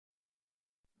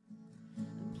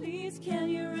Please can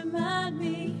you remind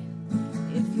me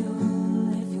if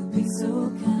you'll be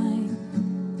so kind,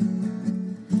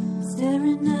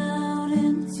 staring out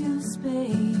into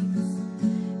space,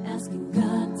 asking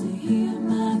God to hear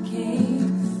my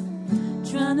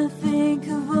case, trying to think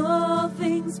of all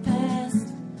things past.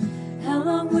 How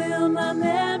long will my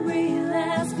memory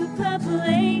last? For purple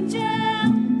angel,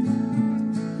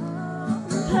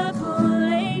 purple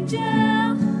angel,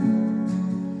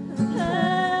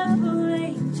 purple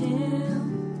angel,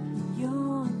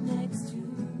 you're next to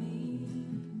me.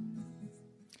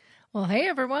 Well, hey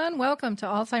everyone, welcome to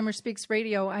Alzheimer's Speaks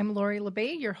Radio. I'm Lori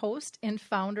LeBay, your host and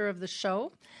founder of the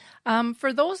show.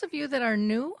 For those of you that are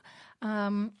new,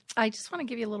 I just want to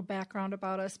give you a little background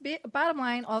about us. Bottom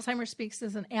line, Alzheimer's Speaks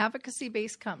is an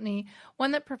advocacy-based company,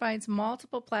 one that provides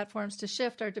multiple platforms to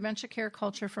shift our dementia care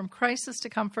culture from crisis to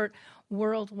comfort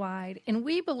worldwide. And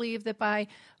we believe that by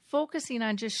focusing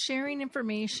on just sharing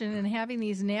information and having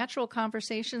these natural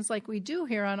conversations like we do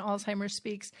here on Alzheimer's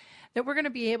Speaks, that we're going to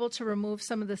be able to remove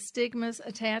some of the stigmas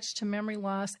attached to memory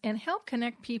loss and help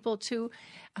connect people to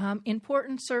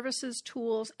important services,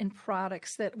 tools, and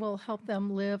products that will help them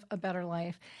live a better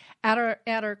life. At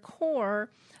our core,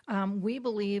 we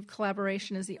believe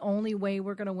collaboration is the only way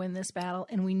we're going to win this battle,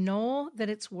 and we know that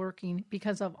it's working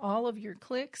because of all of your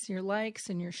clicks, your likes,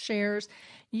 and your shares.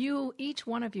 Each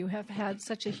one of you have had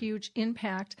such a huge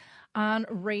impact on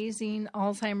raising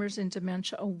Alzheimer's and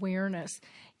dementia awareness.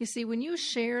 You see, when you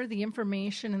share the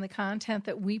information and the content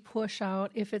that we push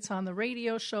out, if it's on the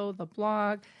radio show, the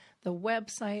blog, the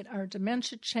website, our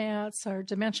dementia chats, our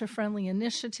dementia-friendly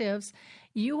initiatives,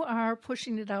 you are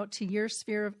pushing it out to your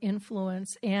sphere of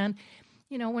influence. And,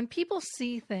 you know, when people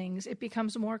see things, it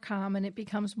becomes more common, it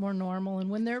becomes more normal. And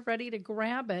when they're ready to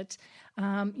grab it,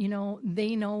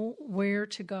 they know where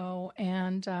to go.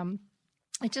 And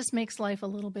it just makes life a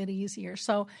little bit easier.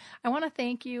 So I want to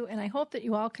thank you, and I hope that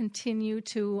you all continue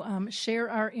to share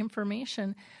our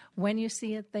information when you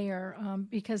see it there,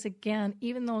 because, again,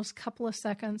 even those couple of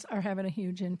seconds are having a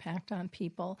huge impact on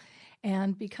people.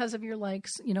 And because of your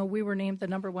likes, we were named the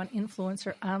 #1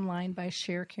 influencer online by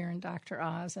ShareCare and Dr.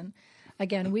 Oz. And,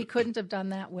 again, we couldn't have done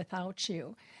that without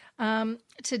you.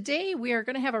 Today, we are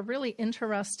going to have a really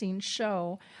interesting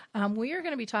show. We are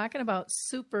going to be talking about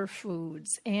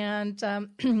superfoods. And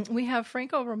we have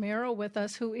Franco Romero with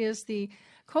us, who is the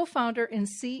co-founder and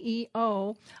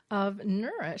CEO of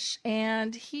Nourish.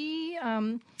 And he,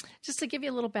 just to give you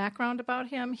a little background about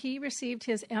him, he received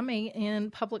his MA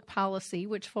in public policy,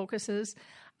 which focuses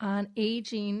on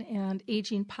aging and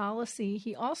aging policy.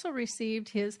 He also received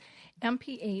his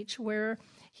MPH, where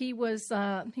he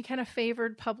kind of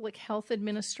favored public health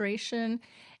administration,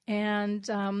 and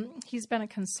he's been a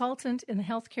consultant in the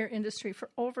healthcare industry for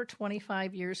over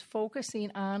 25 years,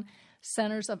 focusing on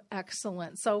centers of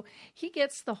excellence. So he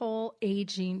gets the whole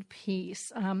aging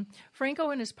piece. Franco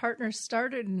and his partners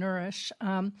started Nourish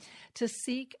to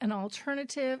seek an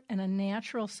alternative and a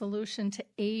natural solution to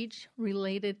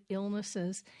age-related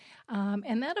illnesses.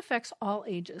 And that affects all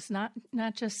ages, not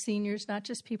just seniors, not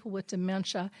just people with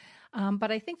dementia.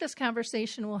 But I think this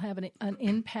conversation will have an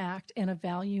impact and a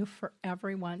value for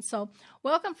everyone. So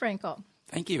welcome, Franco.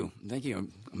 Thank you.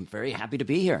 I'm very happy to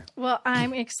be here. Well,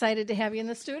 I'm excited to have you in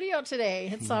the studio today.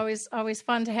 It's always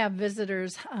fun to have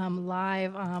visitors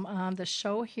live on the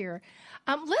show here.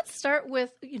 Let's start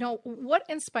with, what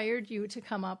inspired you to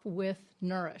come up with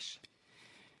Nourish?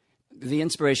 The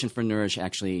inspiration for Nourish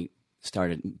actually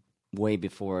started way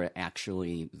before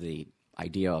actually the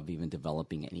idea of even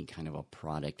developing any kind of a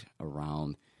product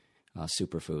around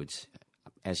superfoods.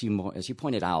 As you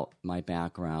pointed out, my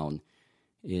background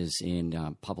is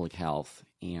in public health,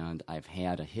 and I've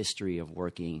had a history of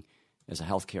working as a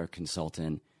healthcare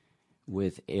consultant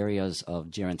with areas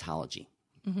of gerontology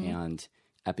and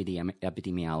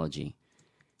epidemiology.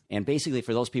 And basically,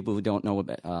 for those people who don't know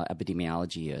what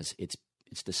epidemiology is, it's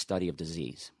the study of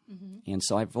disease. And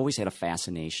so I've always had a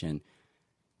fascination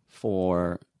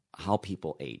for how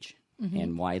people age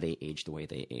and why they age the way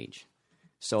they age.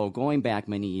 So going back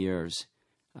many years,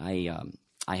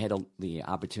 I had the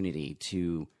opportunity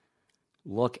to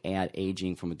look at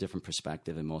aging from a different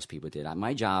perspective than most people did.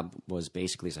 My job was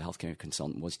basically, as a healthcare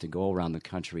consultant, was to go around the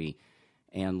country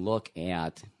and look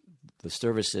at the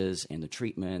services and the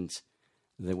treatments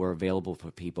that were available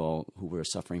for people who were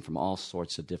suffering from all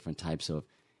sorts of different types of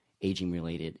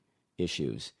aging-related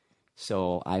issues.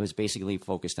 So I was basically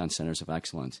focused on centers of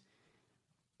excellence.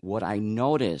 What I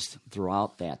noticed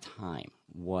throughout that time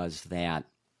was that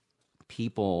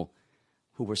people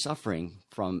who were suffering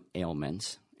from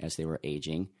ailments as they were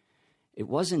aging, it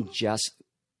wasn't just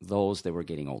those that were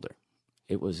getting older.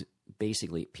 It was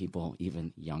basically people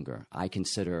even younger. I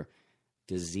consider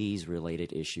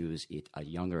disease-related issues at a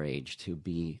younger age to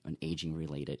be an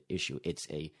aging-related issue. It's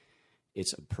a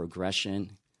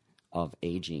progression of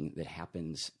aging that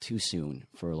happens too soon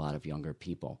for a lot of younger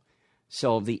people.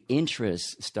 So the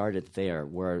interest started there,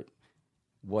 where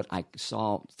what I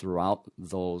saw throughout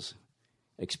those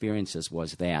experiences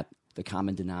was that the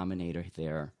common denominator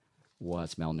there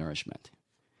was malnourishment.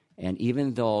 And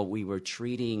even though we were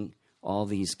treating all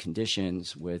these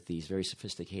conditions with these very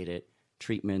sophisticated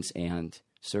treatments and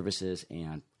services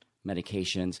and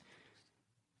medications,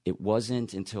 it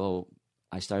wasn't until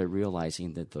I started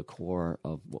realizing that the core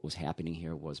of what was happening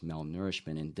here was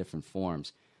malnourishment in different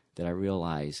forms that I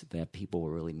realized that people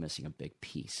were really missing a big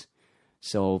piece.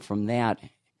 So from that,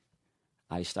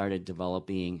 I started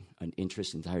developing an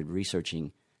interest and started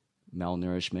researching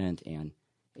malnourishment and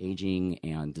aging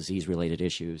and disease-related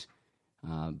issues.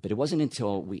 But it wasn't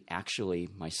until we actually,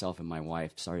 myself and my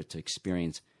wife, started to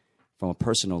experience from a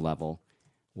personal level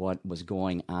what was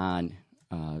going on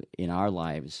in our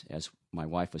lives as my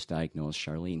wife was diagnosed.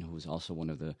 Charlene, who was also one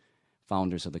of the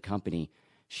founders of the company,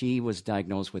 she was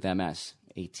diagnosed with MS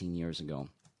 18 years ago.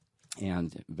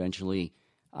 And eventually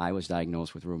I was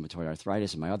diagnosed with rheumatoid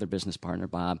arthritis, and my other business partner,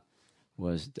 Bob,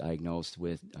 was diagnosed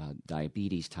with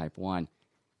diabetes type 1.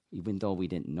 Even though we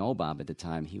didn't know Bob at the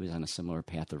time, he was on a similar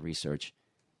path of research.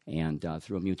 And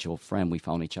through a mutual friend, we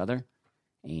found each other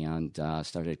and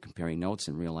started comparing notes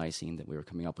and realizing that we were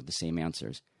coming up with the same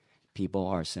answers. People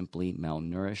are simply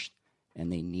malnourished,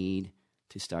 and they need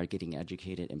to start getting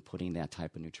educated and putting that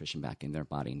type of nutrition back in their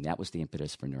body. And that was the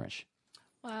impetus for Nourish.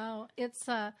 Wow. It's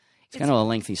kind of a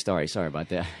lengthy story. Sorry about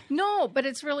that. No, but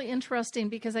it's really interesting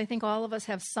because I think all of us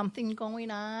have something going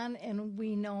on, and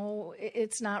we know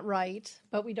it's not right,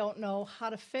 but we don't know how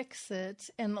to fix it.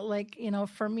 And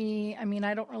for me, I mean,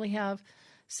 I don't really have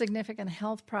significant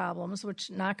health problems, which,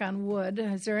 knock on wood,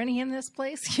 is there any in this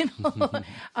place? But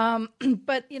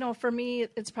for me,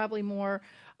 it's probably more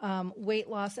weight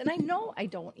loss. And I know I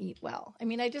don't eat well. I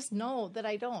mean, I just know that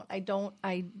I don't. I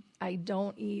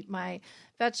don't eat my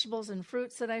vegetables and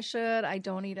fruits that I should. I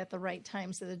don't eat at the right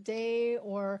times of the day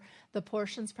or the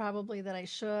portions probably that I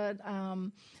should.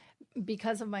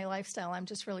 Because of my lifestyle, I'm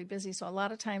just really busy. So a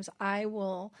lot of times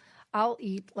I'll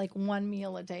eat like one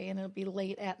meal a day, and it'll be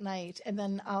late at night. And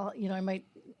then I might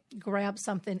grab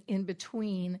something in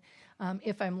between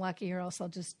if I'm lucky, or else I'll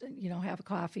just, have a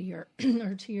coffee or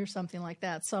tea or something like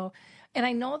that. So, and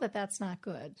I know that that's not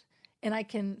good. And I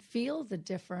can feel the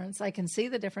difference. I can see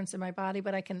the difference in my body,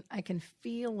 but I can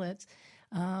feel it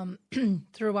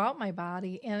throughout my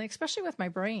body, and especially with my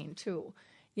brain too.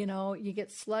 You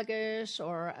get sluggish,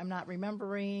 or I'm not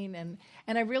remembering, and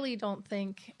I really don't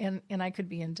think, and I could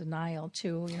be in denial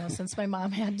too, since my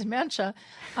mom had dementia.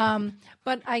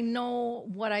 But I know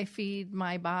what I feed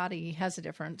my body has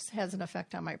an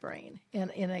effect on my brain,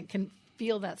 and I can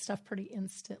feel that stuff pretty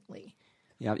instantly.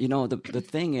 Yeah, the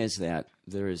thing is that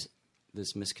there is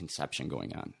this misconception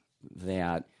going on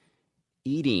that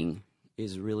eating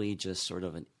is really just sort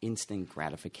of an instant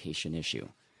gratification issue.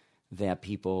 That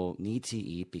people need to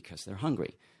eat because they're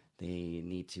hungry. They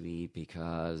need to eat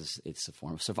because it's a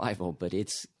form of survival, but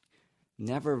it's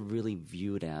never really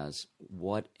viewed as,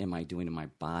 what am I doing to my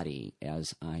body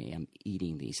as I am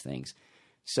eating these things?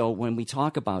 So when we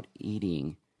talk about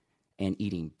eating and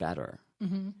eating better,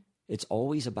 it's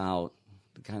always about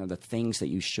kind of the things that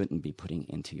you shouldn't be putting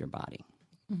into your body,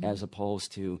 as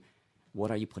opposed to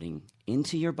what are you putting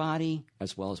into your body,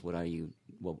 as well as what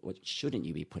shouldn't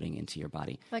you be putting into your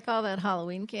body? Like all that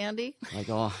Halloween candy?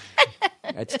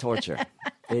 It's torture.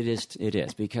 It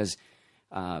is because,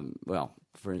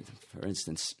 for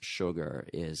instance, sugar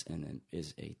is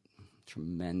a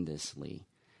tremendously,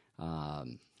 how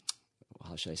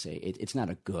should I say? It's not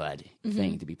a good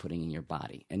thing to be putting in your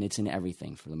body, and it's in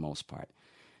everything for the most part.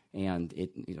 And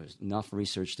there's enough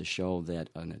research to show that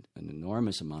an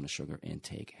enormous amount of sugar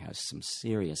intake has some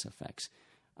serious effects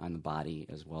on the body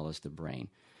as well as the brain.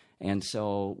 And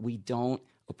so we don't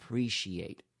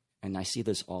appreciate, and I see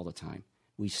this all the time,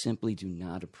 we simply do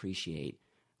not appreciate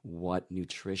what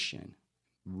nutrition,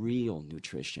 real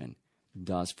nutrition,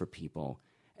 does for people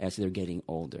as they're getting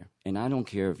older. And I don't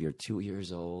care if you're 2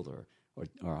 years old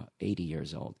or 80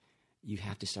 years old. You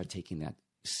have to start taking that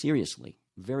seriously,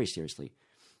 very seriously.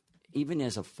 Even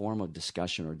as a form of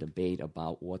discussion or debate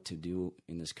about what to do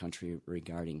in this country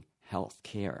regarding health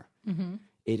care,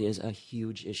 it is a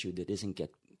huge issue that isn't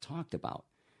get talked about.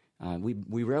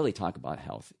 We rarely talk about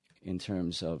health in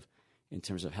terms of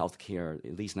health care,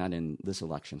 at least not in this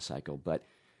election cycle. But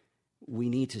we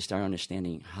need to start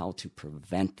understanding how to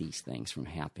prevent these things from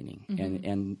happening.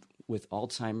 And with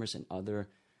Alzheimer's and other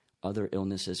other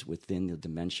illnesses within the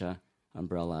dementia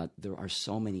umbrella, there are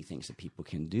so many things that people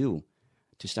can do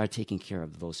to start taking care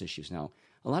of those issues. Now,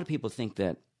 a lot of people think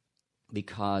that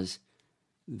because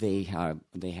they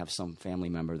have some family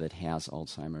member that has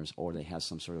Alzheimer's or they have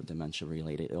some sort of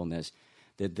dementia-related illness,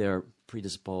 that they're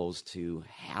predisposed to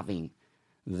having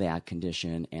that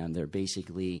condition, and they're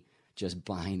basically just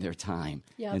buying their time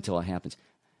until it happens.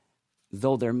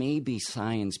 Though there may be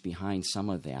science behind some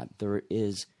of that, there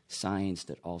is science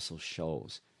that also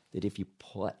shows that if you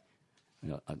put,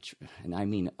 and I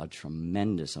mean a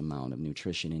tremendous amount of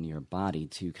nutrition in your body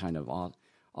to kind of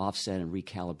offset and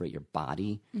recalibrate your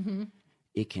body,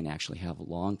 it can actually have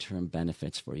long-term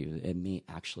benefits for you. It may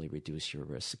actually reduce your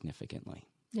risk significantly.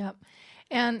 Yep.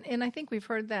 And I think we've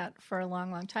heard that for a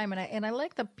long, long time. And I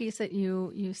like the piece that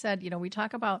you said, we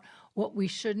talk about what we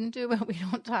shouldn't do, but we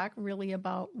don't talk really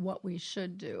about what we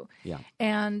should do. Yeah.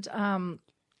 And,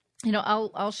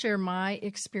 I'll share my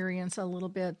experience a little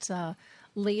bit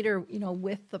later,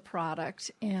 with the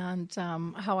product and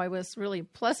how I was really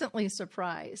pleasantly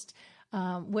surprised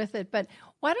with it. But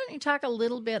why don't you talk a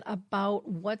little bit about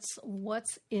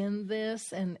what's in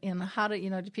this and how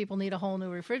do people need a whole new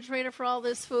refrigerator for all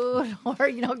this food, or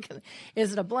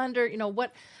is it a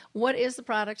blender? What is the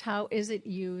product? How is it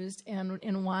used,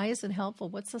 and why is it helpful?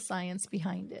 What's the science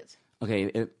behind it?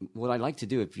 Okay, what I'd like to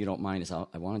do, if you don't mind, is I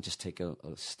want to just take a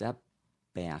step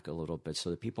back a little bit so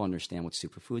that people understand what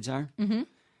superfoods are. Mm-hmm.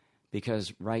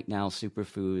 Because right now,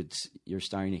 superfoods, you're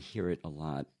starting to hear it a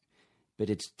lot,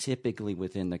 but it's typically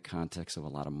within the context of a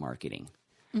lot of marketing.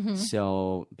 Mm-hmm.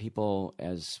 So people,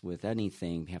 as with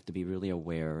anything, have to be really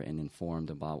aware and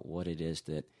informed about what it is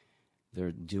that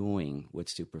they're doing with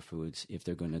superfoods if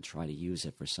they're going to try to use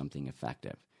it for something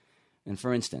effective. And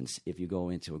for instance, if you go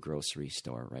into a grocery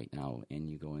store right now and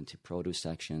you go into produce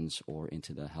sections or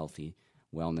into the healthy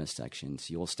wellness sections,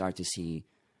 you'll start to see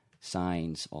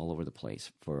signs all over the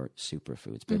place for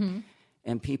superfoods. But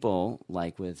and people,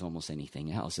 like with almost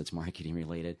anything else that's marketing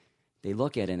related, they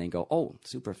look at it and they go, "Oh,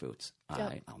 superfoods!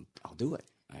 Yep. I'll do it.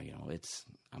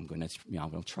 I'm going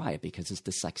to try it because it's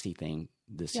the sexy thing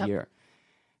this year."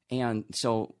 And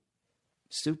so,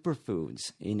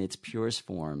 superfoods in its purest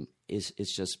form is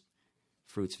just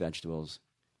fruits, vegetables,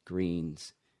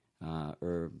 greens,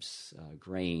 herbs,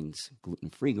 grains,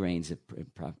 gluten-free grains,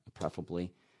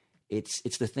 preferably.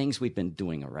 It's the things we've been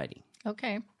doing already.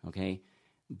 Okay.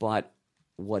 But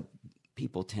what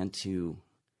people tend to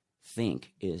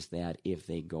think is that if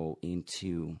they go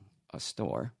into a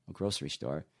grocery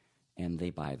store, and they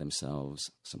buy themselves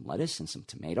some lettuce and some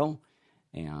tomato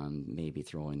and maybe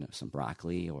throw in some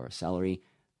broccoli or celery,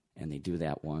 and they do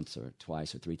that once or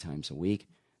twice or 3 times a week,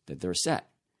 that they're set.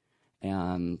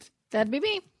 And that'd be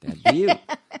me. That'd be you.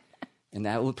 And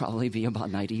that would probably be about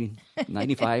 95,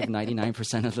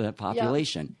 99% of the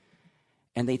population. Yep.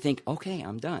 And they think, okay,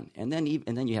 I'm done. And then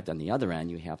you have, on the other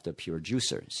end, you have the pure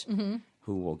juicers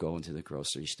who will go into the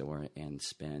grocery store and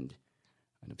spend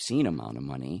an obscene amount of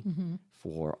money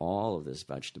for all of this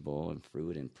vegetable and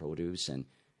fruit and produce. And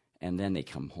then they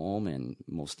come home, and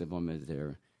most of them, if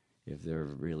they're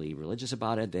really religious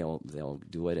about it, they'll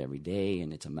do it every day,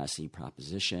 and it's a messy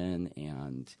proposition,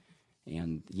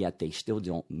 and yet they still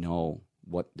don't know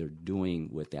what they're doing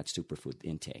with that superfood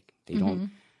intake.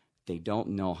 They don't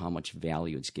know how much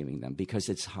value it's giving them, because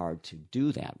it's hard to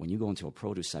do that. When you go into a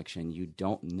produce section, you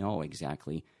don't know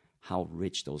exactly how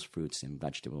rich those fruits and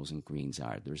vegetables and greens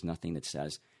are. There's nothing that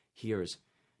says, here's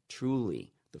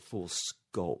truly the full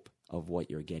scope of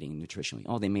what you're getting nutritionally.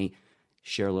 Oh, they may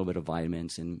share a little bit of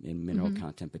vitamins and mineral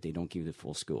content, but they don't give you the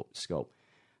full scope.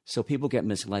 So people get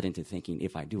misled into thinking,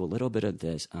 if I do a little bit of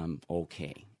this, I'm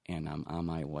okay, and I'm on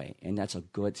my way. And that's a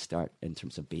good start in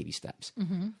terms of baby steps.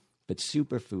 But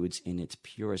superfoods in its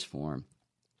purest form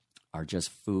are just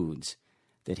foods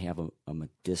that have a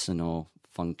medicinal,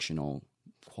 functional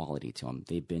quality to them.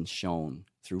 They've been shown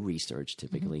through research,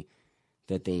 typically,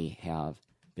 that they have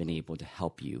been able to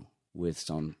help you with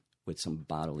some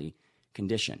bodily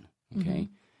condition. Okay,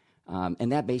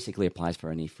 and that basically applies for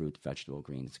any fruit, vegetable,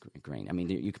 grain. I mean,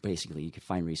 you could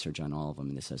find research on all of them,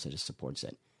 and it says that it supports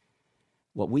it.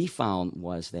 What we found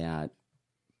was that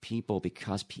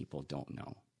because people don't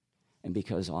know, and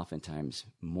because oftentimes,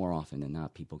 more often than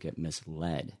not, people get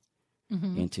misled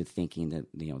into thinking that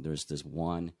there's this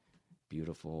one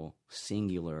beautiful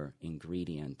singular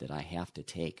ingredient that I have to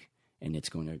take, and it's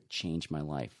going to change my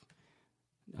life.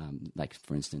 Like,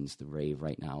 for instance, the rave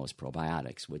right now is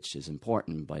probiotics, which is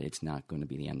important, but it's not going to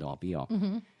be the end-all, be-all.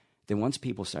 Then once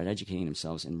people start educating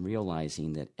themselves and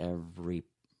realizing that every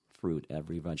fruit,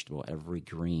 every vegetable, every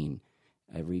grain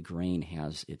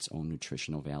has its own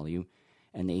nutritional value,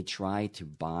 and they try to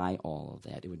buy all of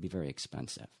that, it would be very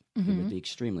expensive. It would be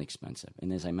extremely expensive.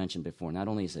 And as I mentioned before, not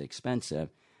only is it expensive,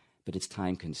 but it's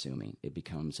time consuming. It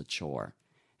becomes a chore.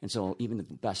 And so even the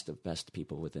best of best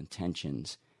people with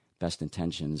best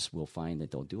intentions will find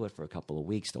that they'll do it for a couple of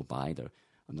weeks. They'll buy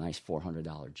a nice $400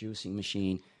 juicing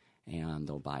machine, and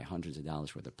they'll buy hundreds of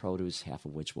dollars worth of produce, half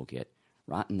of which will get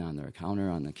rotten on their counter,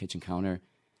 on the kitchen counter,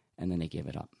 and then they give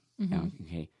it up.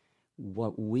 Okay.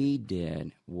 What we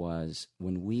did was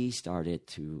when we started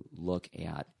to look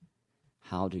at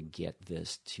how to get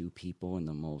this to people in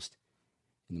the most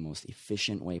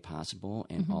efficient way possible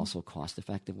and also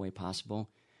cost-effective way possible,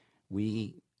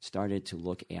 we started to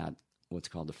look at what's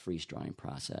called the freeze-drying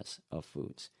process of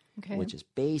foods, which is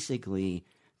basically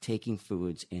taking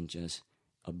foods and just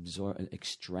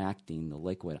extracting the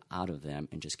liquid out of them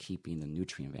and just keeping the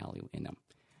nutrient value in them,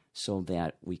 so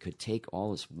that we could take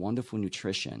all this wonderful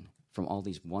nutrition from all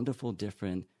these wonderful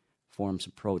different forms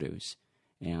of produce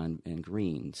and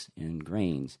greens and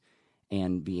grains,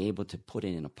 and be able to put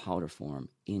it in a powder form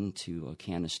into a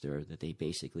canister that they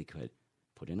basically could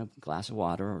put in a glass of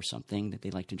water or something that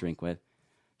they like to drink with,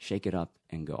 shake it up,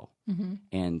 and go.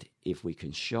 And if we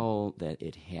can show that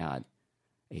it had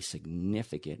a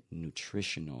significant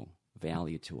nutritional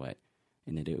value to it,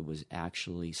 and that it was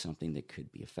actually something that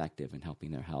could be effective in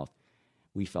helping their health,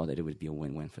 we felt that it would be a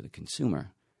win-win for the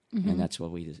consumer. And that's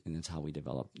how we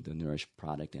developed the Nourish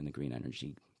product and the Green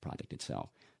Energy product itself.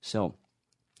 So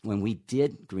when we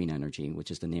did Green Energy,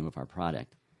 which is the name of our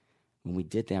product, when we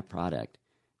did that product,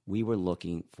 we were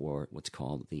looking for what's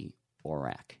called the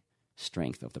ORAC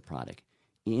strength of the product.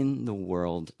 In the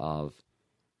world of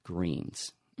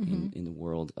greens, in the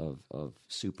world of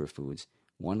superfoods,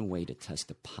 one way to test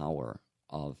the power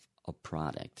of a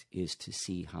product is to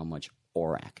see how much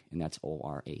ORAC, and that's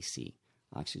ORAC,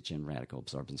 oxygen radical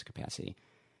absorbance capacity.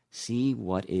 See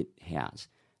what it has.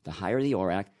 The higher the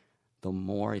ORAC, the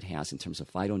more it has in terms of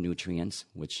phytonutrients,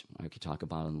 which I could talk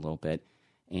about in a little bit,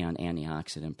 and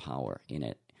antioxidant power in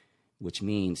it, which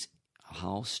means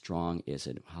how strong is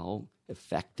it? How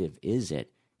effective is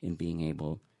it in being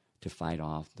able to fight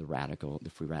off the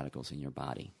free radicals in your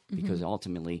body? Because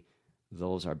ultimately,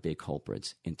 those are big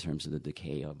culprits in terms of the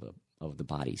decay of the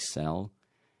body's cell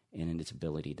and in its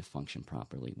ability to function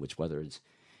properly, which whether it's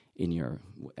in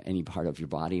any part of your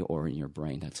body or in your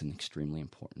brain, that's an extremely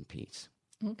important piece.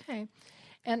 Okay.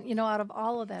 And, out of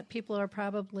all of that, people are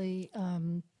probably,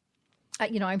 I'm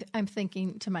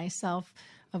thinking to myself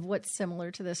of what's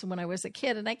similar to this when I was a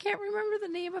kid, and I can't remember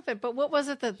the name of it, but what was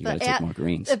it that you gotta take more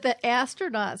greens. That the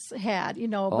astronauts had,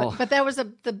 but that was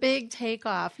the big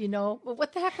takeoff,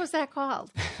 what the heck was that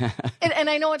called? and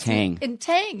I know it's Tang. In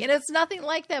Tang, and it's nothing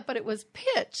like that, but it was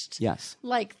pitched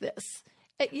like this.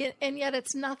 And yet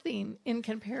it's nothing in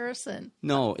comparison.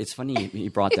 No, it's funny you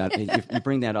brought that. You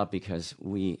bring that up because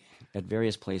we, at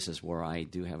various places where I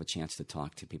do have a chance to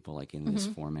talk to people like in this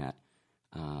format,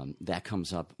 that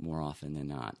comes up more often than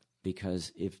not.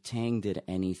 Because if Tang did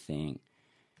anything,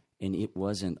 and it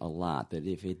wasn't a lot, but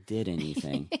if it did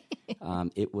anything,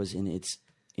 it was in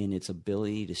its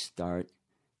ability to start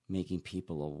making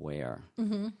people aware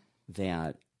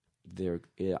that there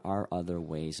are other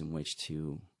ways in which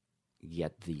to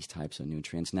get these types of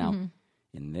nutrients. Now,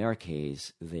 in their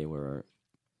case, there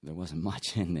wasn't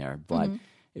much in there, but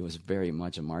it was very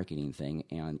much a marketing thing,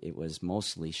 and it was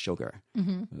mostly sugar.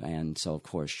 And so, of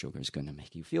course, sugar is going to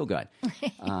make you feel good.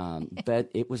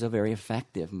 But it was a very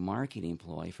effective marketing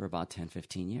ploy for about 10,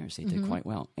 15 years. They did quite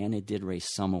well. And it did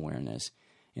raise some awareness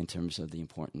in terms of the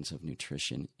importance of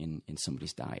nutrition in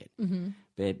somebody's diet.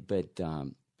 But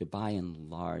by and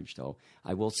large, though,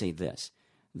 I will say this,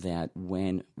 that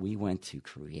when we went to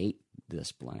create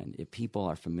this blend, if people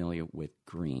are familiar with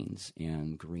greens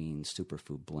and green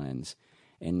superfood blends,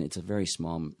 and it's a very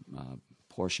small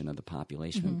portion of the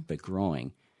population, but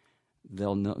growing,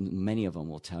 they'll know, many of them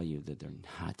will tell you that they're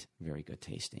not very good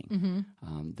tasting.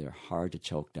 They're hard to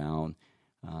choke down.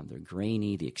 They're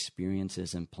grainy. The experience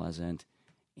isn't pleasant.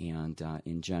 And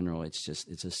in general, it's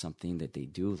just something that they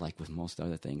do, like with most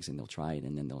other things, and they'll try it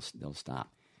and then they'll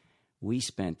stop. We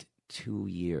spent 2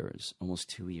 years, almost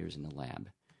 2 years in the lab,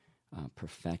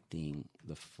 perfecting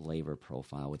the flavor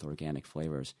profile with organic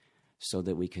flavors so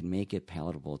that we could make it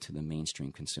palatable to the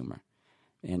mainstream consumer.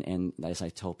 And as I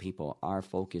told people, our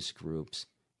focus groups,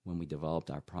 when we developed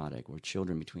our product, were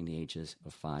children between the ages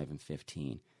of 5 and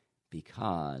 15,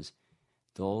 because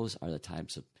those are the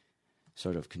types of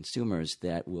sort of consumers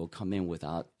that will come in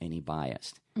without any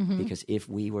bias. Because if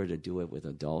we were to do it with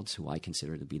adults, who I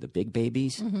consider to be the big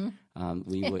babies,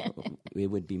 it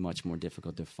would be much more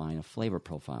difficult to find a flavor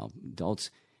profile.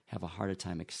 Adults have a harder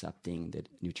time accepting that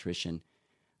nutrition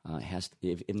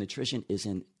if nutrition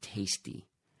isn't tasty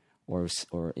or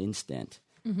instant,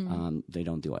 they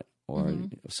don't do it. Or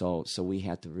so we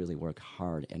had to really work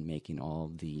hard at making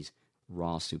all these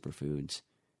raw superfoods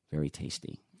very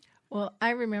tasty. Well,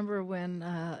 I remember when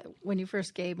you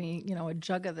first gave me, a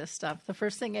jug of this stuff, the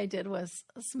first thing I did was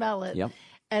smell it. Yep.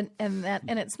 And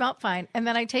it smelled fine. And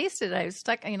then I tasted it. I was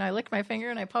stuck, I licked my finger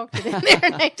and I poked it in there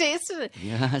and I tasted it.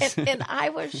 Yes. And I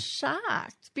was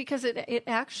shocked because it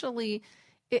actually,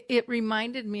 it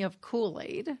reminded me of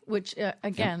Kool-Aid, which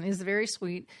again is very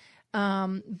sweet.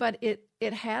 But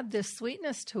it had this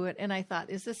sweetness to it. And I thought,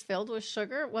 is this filled with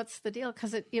sugar? What's the deal?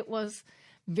 Because it was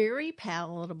very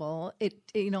palatable.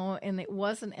 And it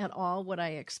wasn't at all what I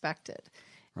expected.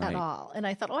 At all. And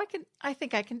I thought, I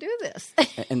think I can do this.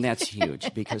 And that's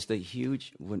huge because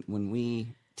when we,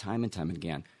 time and time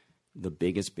again, the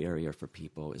biggest barrier for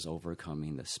people is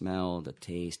overcoming the smell, the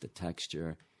taste, the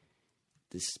texture,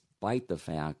 despite the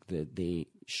fact that they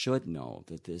should know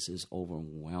that this is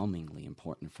overwhelmingly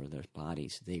important for their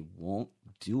bodies. They won't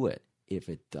do it if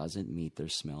it doesn't meet their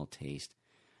smell, taste,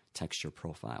 texture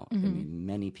profile. I mean,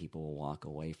 many people will walk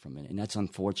away from it, and that's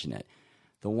unfortunate.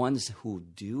 The ones who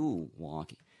do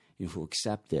walk, who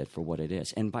accept it for what it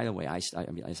is. And by the way, I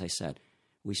mean, as I said,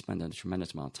 we spend a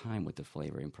tremendous amount of time with the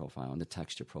flavoring profile and the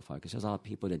texture profile because there's a lot of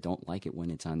people that don't like it when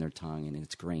it's on their tongue and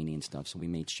it's grainy and stuff. So we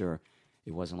made sure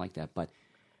it wasn't like that. But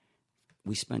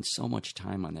we spent so much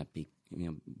time on that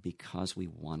because we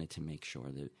wanted to make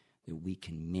sure that we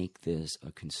can make this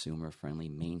a consumer-friendly,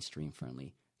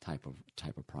 mainstream-friendly type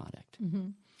of product. Mm-hmm.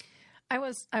 I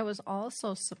was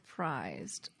also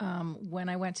surprised when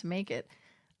I went to make it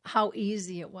how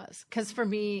easy it was. Because for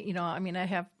me, I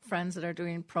have friends that are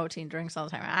doing protein drinks all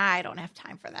the time. I don't have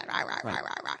time for that. Rah, rah, rah,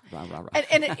 rah, rah. Rah, rah, rah.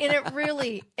 And it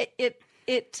really,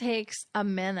 it takes a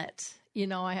minute.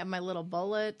 I have my little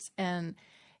bullet and,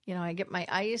 I get my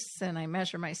ice and I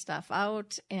measure my stuff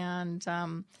out. And,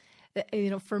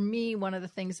 for me, one of the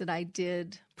things that I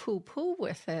did poo-poo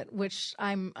with it, which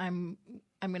I'm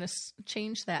going to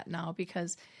change that now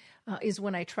because is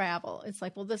when I travel. It's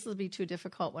like, well, this will be too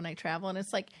difficult when I travel. And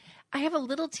it's like, I have a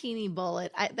little teeny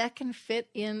bullet that can fit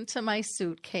into my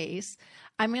suitcase.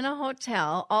 I'm in a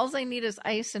hotel. All I need is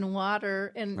ice and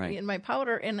water and in my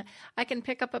powder, and I can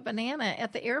pick up a banana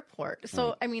at the airport.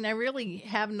 So, I mean, I really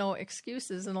have no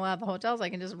excuses in a lot of the hotels. I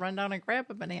can just run down and grab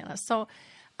a banana. So,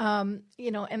 and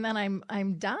then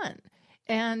I'm done.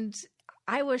 And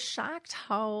I was shocked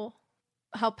how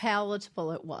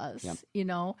palatable it was,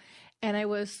 and I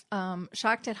was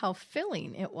shocked at how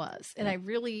filling it was. And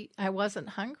I wasn't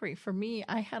hungry. For me,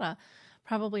 I had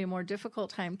probably a more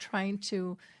difficult time trying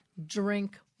to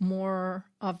drink more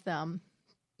of them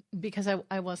because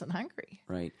I wasn't hungry.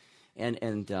 Right.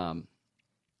 And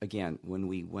again, when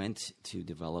we went to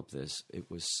develop this,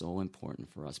 it was so important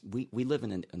for us. We live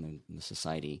in a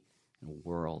society, in a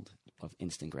world of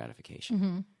instant gratification.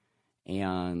 Mm-hmm.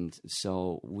 And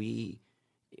so we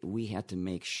had to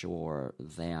make sure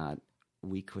that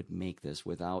we could make this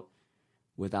without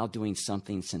doing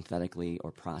something synthetically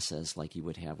or processed like you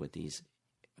would have with these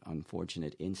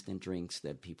unfortunate instant drinks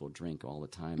that people drink all the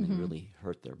time and really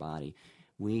hurt their body.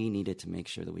 We needed to make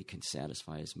sure that we could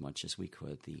satisfy as much as we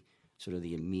could the sort of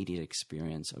the immediate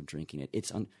experience of drinking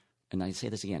it. And I say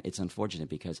this again, it's unfortunate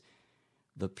because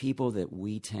the people that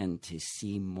we tend to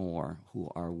see more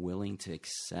who are willing to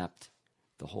accept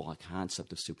the whole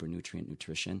concept of supernutrient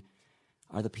nutrition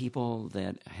are the people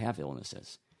that have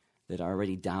illnesses, that are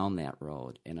already down that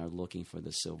road and are looking for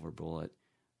the silver bullet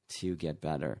to get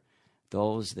better.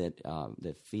 Those that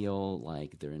feel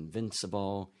like they're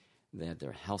invincible, that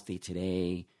they're healthy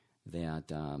today, that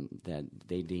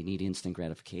they need instant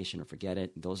gratification or forget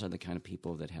it. Those are the kind of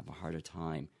people that have a harder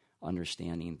time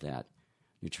understanding that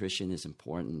nutrition is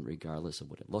important regardless of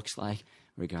what it looks like,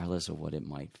 regardless of what it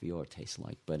might feel or taste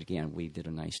like. But again, we did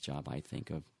a nice job, I think,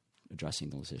 of addressing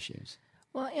those issues.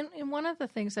 Well, and one of the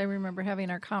things I remember having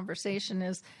our conversation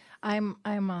is I'm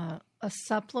a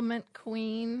supplement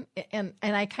queen, and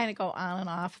I kind of go on and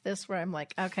off this where I'm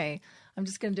like, okay, I'm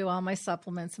just going to do all my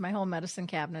supplements. My whole medicine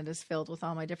cabinet is filled with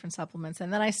all my different supplements,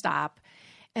 and then I stop,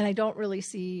 and I don't really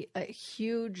see a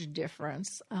huge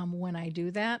difference when I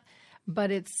do that.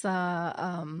 But it's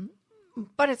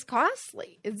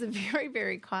costly. It's very,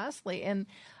 very costly, and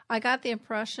I got the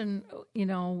impression,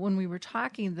 when we were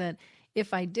talking that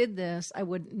if I did this, I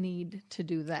wouldn't need to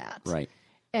do that. Right.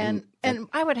 And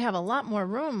I would have a lot more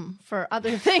room for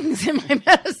other things in my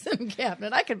medicine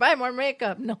cabinet. I could buy more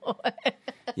makeup. No.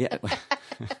 Yeah.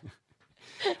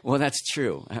 Well, that's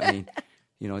true. I mean,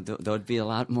 there'd be a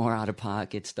lot more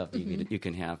out-of-pocket stuff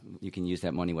you can use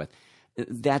that money with.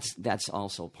 That's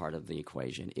also part of the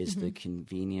equation is the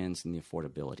convenience and the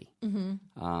affordability.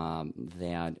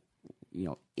 That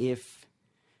if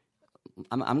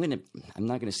I'm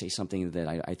not gonna say something that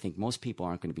I think most people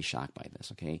aren't going to be shocked by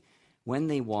this. Okay, when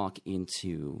they walk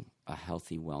into a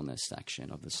healthy wellness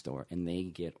section of the store and they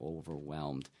get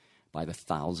overwhelmed by the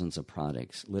thousands of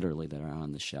products literally that are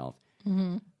on the shelf,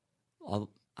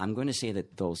 I'm going to say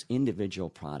that those individual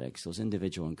products, those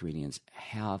individual ingredients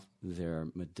have their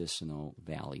medicinal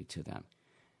value to them.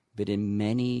 But in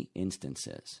many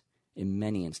instances,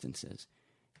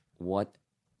 what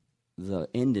the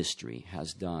industry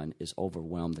has done is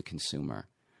overwhelm the consumer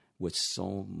with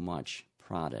so much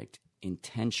product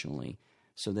intentionally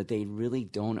so that they really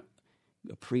don't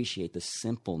appreciate the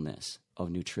simpleness of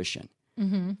nutrition.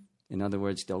 In other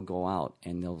words, they'll go out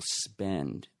and they'll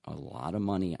spend a lot of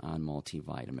money on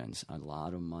multivitamins, a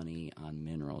lot of money on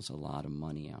minerals, a lot of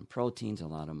money on proteins, a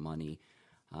lot of money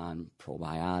on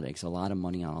probiotics, a lot of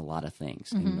money on a lot of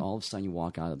things. And all of a sudden you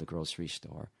walk out of the grocery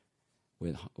store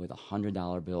with a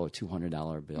 $100 bill or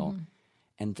 $200 bill.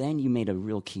 And then you made a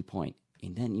real key point.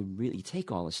 And then you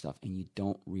take all this stuff and you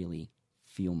don't really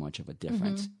feel much of a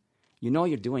difference. You know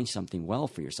you're doing something well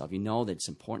for yourself. You know that it's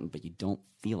important, but you don't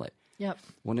feel it. Yep.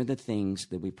 One of the things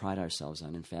that we pride ourselves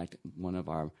on, in fact, one of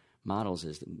our mottos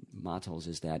is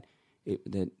that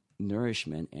that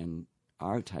nourishment and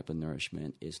our type of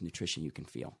nourishment is nutrition you can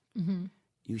feel.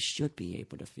 You should be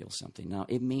able to feel something. Now,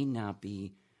 it may not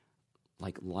be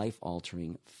like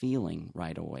life-altering feeling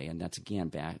right away, and that's, again,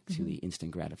 back to the instant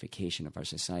gratification of our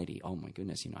society. Oh, my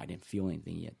goodness, I didn't feel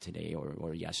anything yet today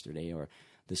or yesterday or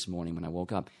this morning when I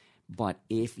woke up. But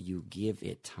if you give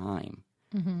it time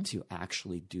to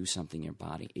actually do something in your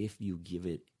body, if you give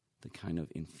it the kind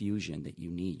of infusion that you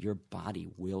need, your body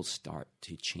will start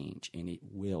to change and it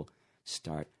will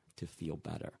start to feel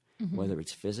better, whether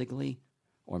it's physically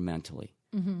or mentally.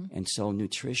 And so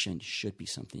nutrition should be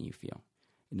something you feel.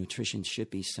 Nutrition should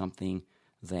be something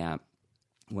that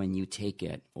when you take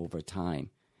it over time,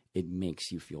 it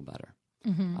makes you feel better.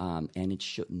 And it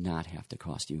should not have to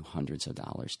cost you hundreds of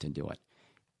dollars to do it.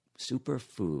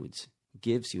 Superfoods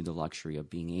gives you the luxury of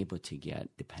being able to get,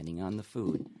 depending on the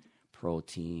food,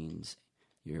 proteins,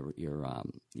 your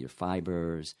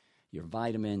fibers, your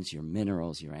vitamins, your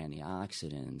minerals, your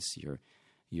antioxidants, your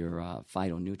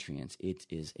phytonutrients. It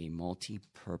is a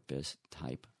multi-purpose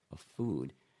type of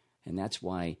food, and that's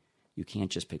why you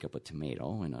can't just pick up a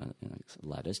tomato and a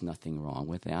lettuce. Nothing wrong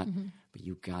with that, but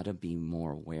you got to be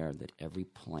more aware that every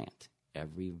plant,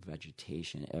 every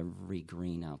vegetation, every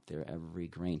green out there, every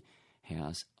grain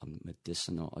has a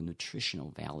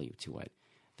nutritional value to it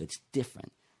that's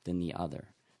different than the other.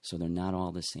 So they're not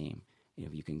all the same.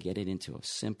 If you can get it into a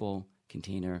simple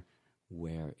container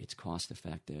where it's cost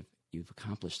effective, you've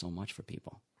accomplished so much for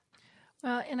people.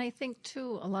 Well, and I think,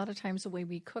 too, a lot of times the way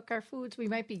we cook our foods, we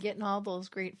might be getting all those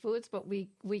great foods, but we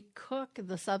cook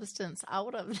the substance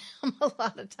out of them a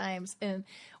lot of times, and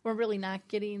we're really not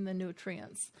getting the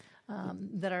nutrients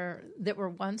that were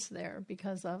once there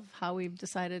because of how we've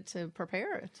decided to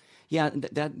prepare it. Yeah,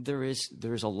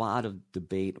 there's a lot of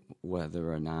debate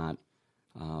whether or not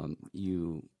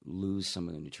you lose some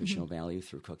of the nutritional value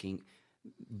through cooking.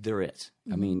 There is.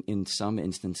 I mean, in some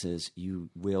instances, you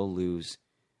will lose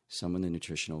some of the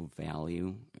nutritional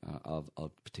value of a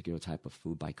particular type of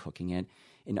food by cooking it.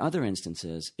 In other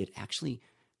instances,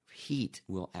 heat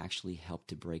will actually help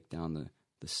to break down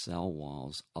the cell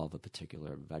walls of a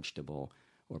particular vegetable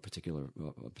or a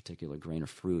particular grain or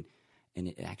fruit, and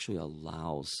it actually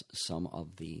allows some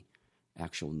of the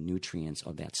actual nutrients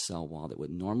of that cell wall that would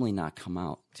normally not come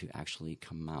out to actually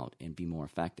come out and be more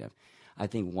effective. I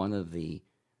think one of the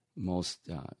most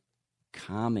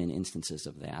common instances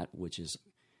of that, which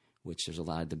there's a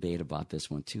lot of debate about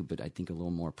this one too, but I think a little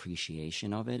more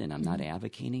appreciation of it, and I'm not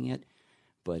advocating it,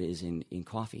 but is in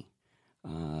coffee.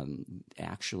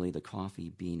 Actually, the coffee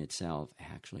bean itself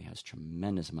actually has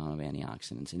tremendous amount of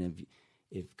antioxidants, and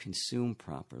if consumed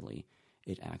properly,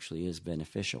 it actually is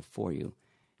beneficial for you.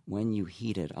 When you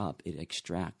heat it up, it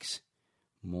extracts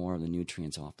more of the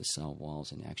nutrients off the cell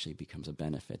walls and actually becomes a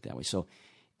benefit that way. So,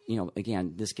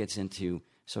 again, this gets into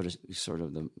sort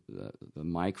of the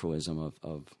microism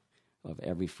of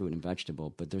every fruit and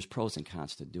vegetable, but there's pros and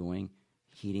cons to doing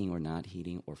heating or not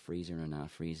heating, or freezing or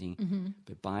not freezing.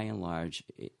 But by and large,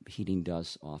 heating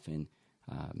does often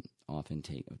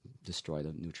destroy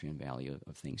the nutrient value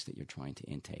of things that you're trying to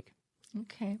intake.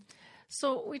 Okay.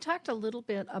 So we talked a little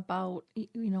bit about,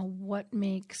 what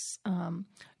makes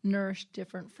Nourish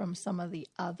different from some of the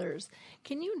others.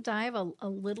 Can you dive a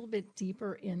little bit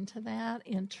deeper into that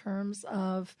in terms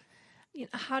of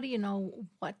how do you know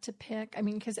what to pick? I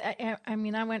mean, because I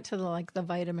mean, I went to the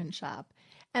vitamin shop,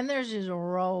 and there's just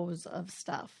rows of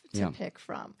stuff to pick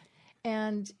from.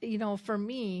 And for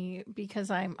me,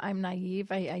 because I'm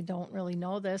naive, I don't really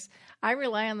know this. I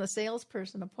rely on the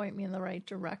salesperson to point me in the right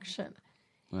direction.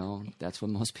 Well, that's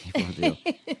what most people do.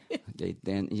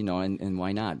 And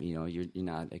why not? You're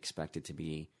not expected to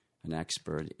be an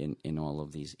expert in all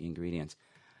of these ingredients.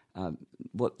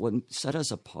 What set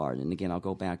us apart, and again, I'll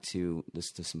go back to the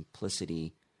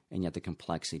simplicity and yet the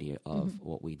complexity of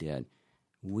what we did.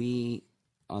 We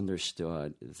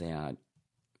understood that,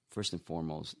 first and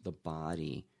foremost, the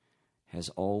body has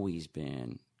always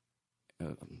been,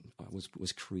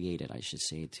 was created, I should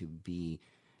say, to be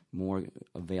more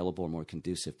available, more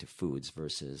conducive to foods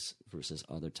versus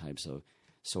other types of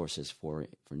sources for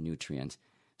nutrients.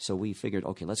 So we figured,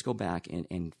 okay, let's go back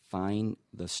and find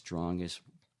the strongest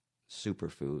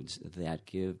superfoods that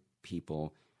give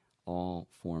people all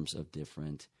forms of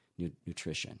different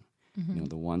nutrition.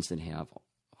 The ones that have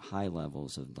high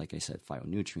levels of, like I said,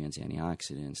 phytonutrients,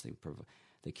 antioxidants.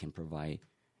 They can provide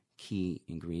key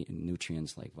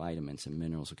nutrients like vitamins and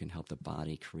minerals that can help the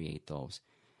body create those.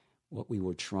 What we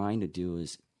were trying to do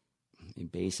is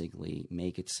basically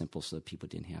make it simple so that people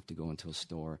didn't have to go into a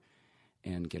store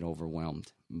and get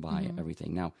overwhelmed by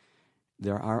everything. Now,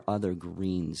 there are other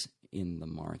greens in the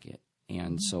market,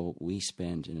 and so we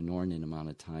spend an inordinate amount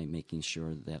of time making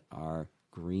sure that our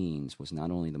greens was not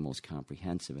only the most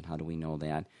comprehensive. And how do we know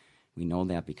that? We know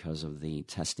that because of the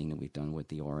testing that we've done with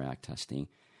the ORAC testing,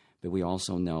 but we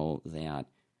also know that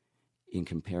in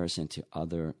comparison to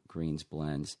other greens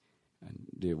blends,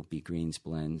 there will be greens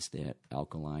blends that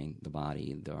alkaline the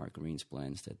body. There are greens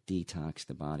blends that detox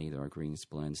the body. There are greens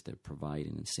blends that provide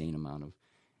an insane amount of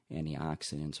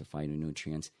antioxidants or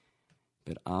phytonutrients.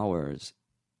 But ours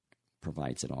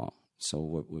provides it all. So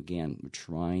we're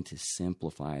trying to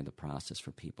simplify the process for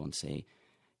people and say,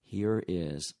 here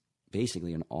is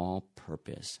basically an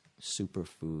all-purpose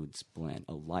superfoods blend,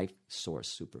 a life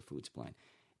source superfoods blend.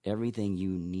 Everything you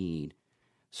need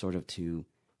sort of to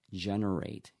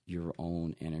generate your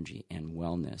own energy and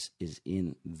wellness is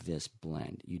in this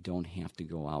blend. You don't have to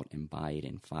go out and buy it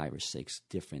in 5 or 6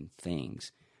 different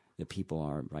things that people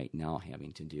are right now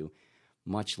having to do,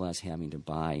 much less having to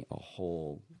buy a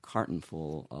whole carton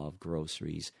full of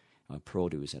groceries,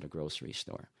 produce at a grocery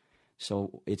store.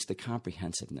 So it's the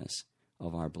comprehensiveness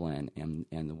of our blend and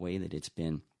the way that it's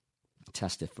been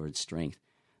tested for its strength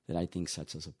that I think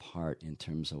sets us apart in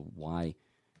terms of why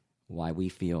we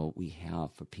feel we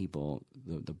have for people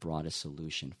the broadest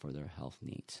solution for their health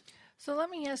needs. So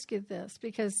let me ask you this,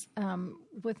 because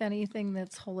with anything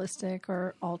that's holistic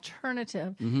or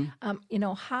alternative,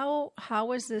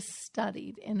 how is this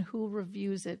studied and who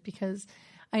reviews it? Because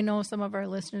I know some of our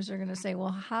listeners are going to say,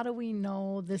 well, how do we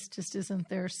know this just isn't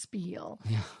their spiel?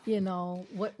 Yeah.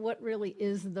 What really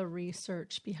is the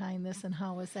research behind this and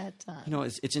how is that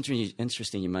done? It's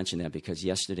interesting you mentioned that, because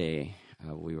yesterday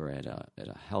we were at a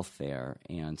health fair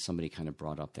and somebody kind of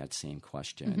brought up that same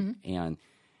question. And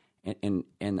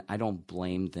I don't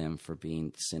blame them for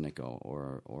being cynical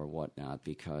or whatnot,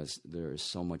 because there is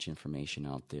so much information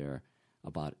out there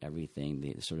about everything,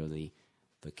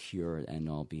 the cure, end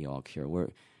all be all cure.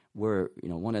 We're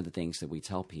one of the things that we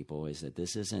tell people is that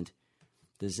this isn't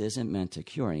meant to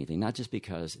cure anything, not just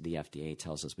because the FDA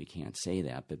tells us we can't say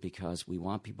that, but because we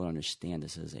want people to understand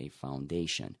this is a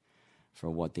foundation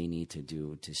for what they need to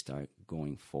do to start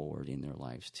going forward in their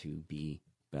lives to be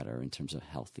better in terms of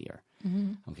healthier.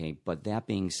 Okay, but that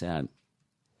being said,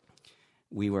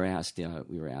 we were asked,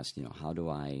 how do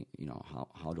I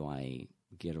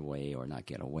get away, or not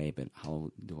get away, but how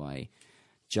do I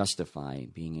justify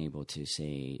being able to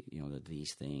say, that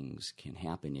these things can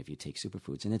happen if you take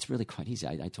superfoods? And it's really quite easy.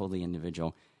 I told the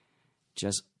individual,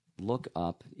 just look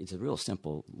up. It's a real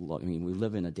simple look. I mean, we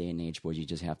live in a day and age where you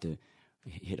just have to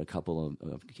hit a couple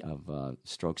of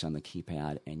strokes on the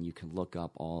keypad, and you can look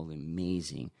up all the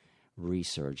amazing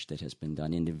research that has been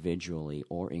done individually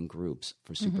or in groups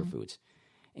for superfoods.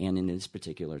 And in this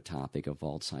particular topic of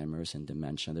Alzheimer's and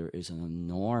dementia, there is an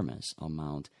enormous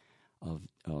amount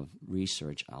of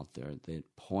research out there that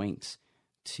points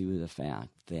to the fact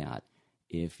that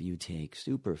if you take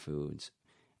superfoods,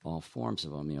 all forms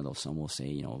of them, some will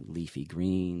say, leafy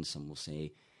greens, some will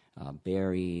say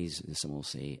berries, some will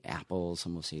say apples,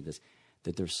 some will say this,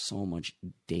 that there's so much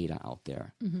data out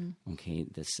there, okay,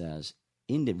 that says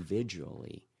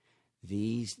individually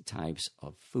these types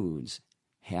of foods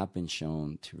have been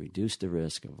shown to reduce the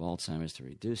risk of Alzheimer's, to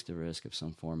reduce the risk of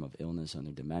some form of illness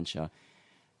under dementia.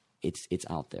 It's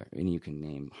out there. And you can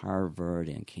name Harvard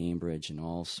and Cambridge and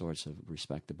all sorts of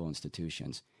respectable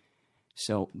institutions.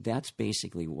 So that's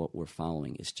basically what we're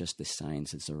following. It's just the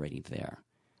science that's already there.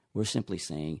 We're simply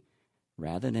saying,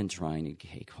 rather than trying to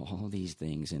take all these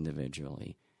things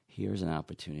individually, here's an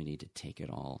opportunity to take it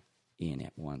all in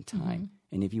at one time.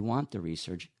 And if you want the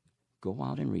research, go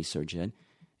out and research it.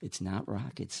 It's not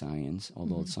rocket science,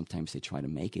 although sometimes they try to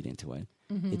make it into it.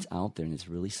 It's out there, and it's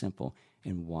really simple.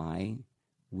 And why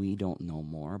we don't know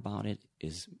more about it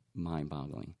is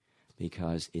mind-boggling,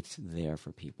 because it's there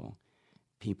for people.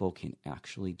 People can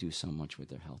actually do so much with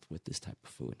their health with this type of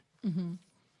food.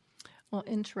 Well,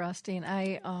 interesting.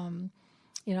 I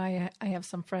have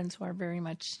some friends who are very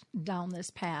much down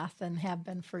this path and have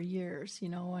been for years,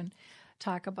 and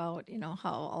talk about,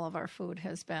 how all of our food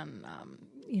has been,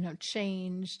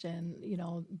 changed, and,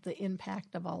 the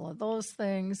impact of all of those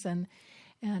things, and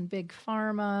big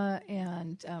pharma,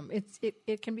 and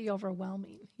it can be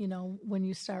overwhelming, when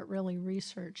you start really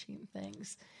researching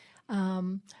things.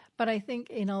 But I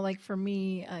think, like for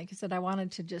me, like I said, I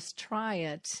wanted to just try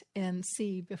it and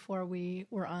see before we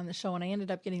were on the show, and I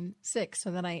ended up getting sick.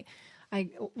 So then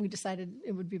we decided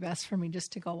it would be best for me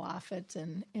just to go off it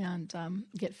and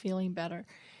get feeling better.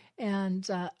 And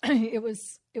it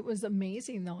was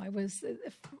amazing, though.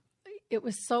 It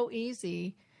was so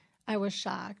easy. I was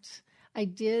shocked. I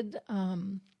did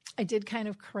kind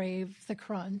of crave the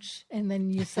crunch, and then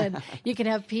you said you could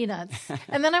have peanuts,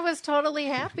 and then I was totally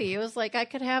happy. It was like I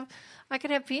could have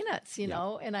peanuts,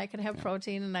 and I could have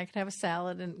protein, and I could have a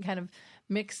salad, and kind of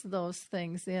mix those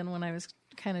things in when I was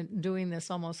kind of doing this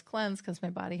almost cleanse, because my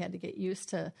body had to get used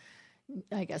to,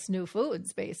 I guess, new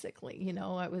foods. Basically,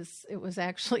 it was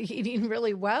actually eating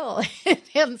really well. I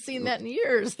hadn't seen that in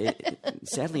years.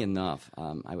 Sadly enough,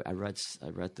 I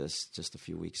read this just a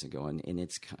few weeks ago, and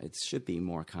it should be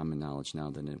more common knowledge now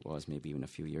than it was maybe even a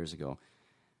few years ago.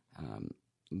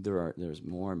 There's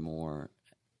more and more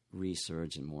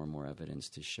research and more evidence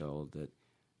to show that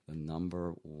the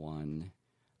number one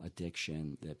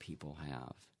addiction that people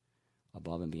have,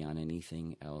 above and beyond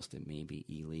anything else that may be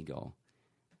illegal,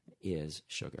 is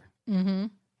sugar.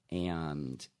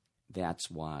 And that's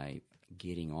why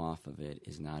getting off of it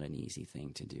is not an easy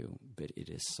thing to do, but it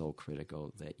is so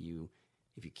critical that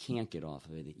if you can't get off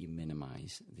of it, that you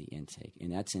minimize the intake.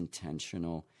 And that's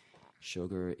intentional.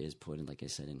 Sugar is put in, like I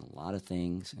said, in a lot of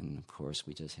things. And of course,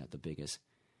 we just had the biggest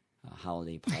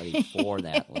holiday party for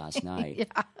that last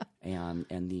night.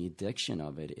 And the addiction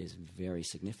of it is very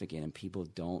significant, and people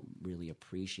don't really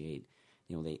appreciate.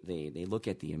 They look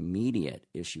at the immediate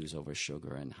issues over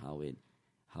sugar and how it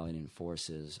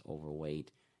enforces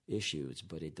overweight issues,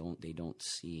 but they don't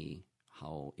see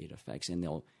how it affects, and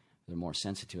they're more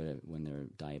sensitive to it when they're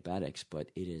diabetics.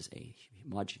 But it is a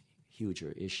much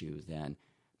huger issue than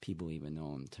people even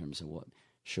know in terms of what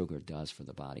sugar does for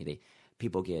the body.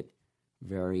 People get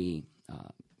very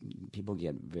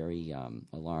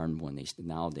alarmed when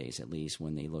nowadays, at least,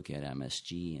 when they look at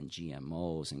MSG and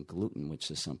GMOs and gluten, which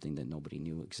is something that nobody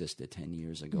knew existed 10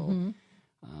 years ago.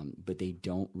 But they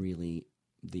don't really.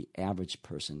 The average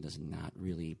person does not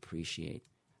really appreciate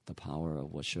the power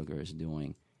of what sugar is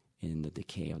doing in the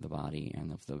decay of the body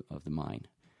and of the mind.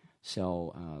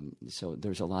 So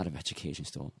there's a lot of education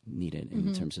still needed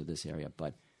in terms of this area.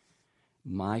 But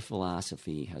my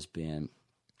philosophy has been,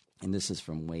 and this is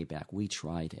from way back, we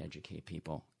try to educate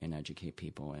people, and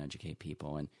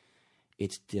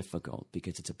it's difficult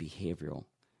because it's a behavioral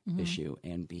issue,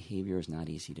 and behavior is not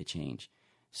easy to change.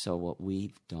 So what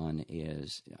we've done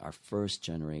is our first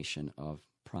generation of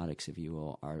products, if you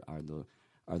will, are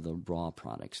the raw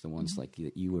products, the ones like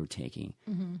that you were taking.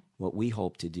 What we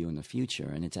hope to do in the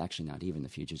future, and it's actually not even the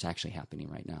future, it's actually happening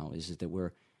right now, is that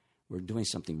we're doing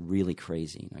something really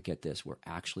crazy. Now get this, we're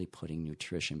actually putting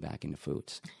nutrition back into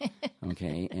foods,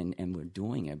 okay? And we're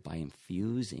doing it by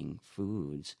infusing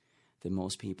foods that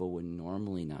most people would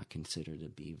normally not consider to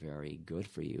be very good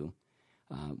for you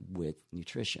with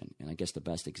nutrition. And I guess the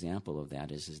best example of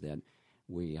that is that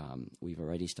we've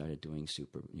already started doing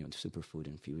superfood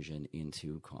infusion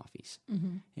into coffees.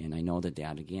 And I know that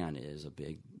again is a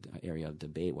big area of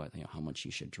debate, how much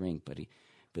you should drink,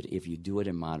 but if you do it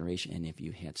in moderation, and if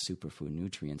you had superfood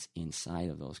nutrients inside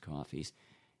of those coffees,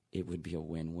 it would be a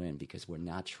win-win, because we're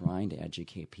not trying to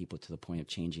educate people to the point of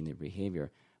changing their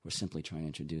behavior. We're simply trying to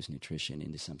introduce nutrition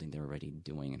into something they're already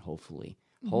doing, and hopefully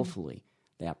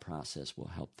that process will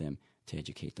help them to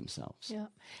educate themselves. Yeah,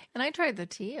 and I tried the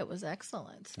tea; it was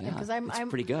excellent. Yeah, because it's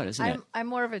pretty good, isn't it? I'm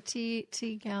more of a tea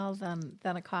gal than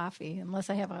a coffee,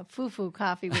 unless I have a foo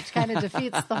coffee, which kind of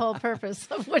defeats the whole purpose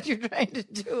of what you're trying to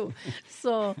do.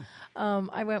 So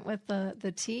I went with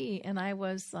the tea, and I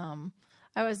was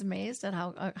amazed at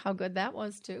how good that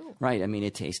was too. Right. I mean,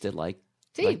 it tasted like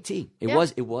Tea. Like tea. It Yeah.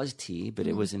 was tea, but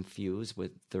it was infused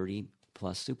with 30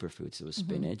 plus superfoods. There was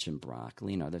spinach and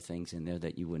broccoli and other things in there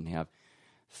that you wouldn't have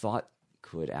thought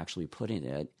could actually put in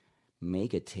it,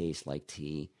 make it taste like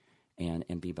tea,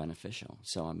 and be beneficial.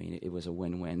 So, I mean, it was a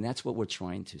win-win. That's what we're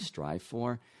trying to strive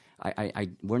for.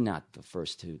 We're not the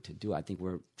first to do it. I think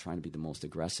we're trying to be the most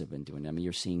aggressive in doing it. I mean,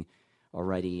 you're seeing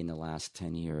already in the last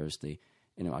 10 years,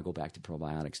 I go back to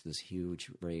probiotics, this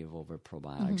huge rave over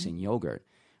probiotics in yogurt.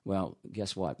 Well,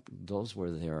 guess what? Those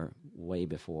were there way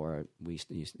before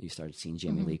you started seeing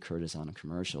Jamie Lee Curtis on the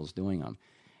commercials doing them.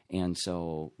 And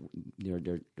so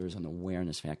there's an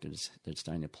awareness factor that's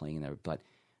starting to play in there. But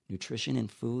nutrition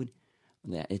and food,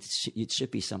 it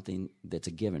should be something that's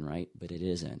a given, right? But it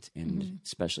isn't, and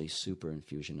especially super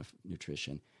infusion of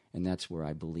nutrition. And that's where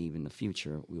I believe in the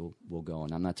future we'll go.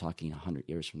 And I'm not talking 100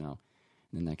 years from now.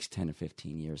 In the next 10 to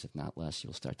 15 years, if not less,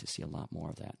 you'll start to see a lot more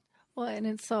of that. Well, and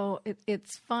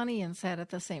it's funny and sad at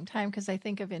the same time, because I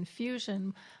think of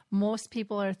infusion, most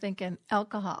people are thinking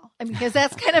alcohol. I mean, because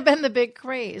that's kind of been the big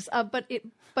craze. But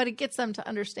it gets them to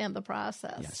understand the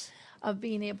process of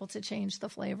being able to change the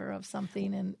flavor of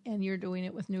something, and you're doing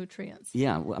it with nutrients.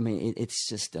 Yeah, well, I mean, it's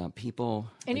just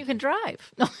people. And you can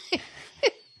drive. No.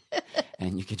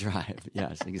 And you can drive.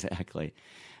 Yes, exactly.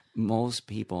 Most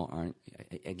people aren't,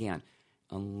 again,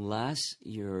 unless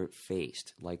you're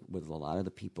faced, like with a lot of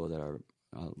the people that are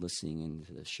listening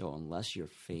into the show, unless you're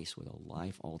faced with a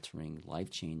life-altering,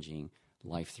 life-changing,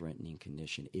 life-threatening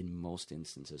condition in most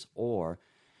instances, or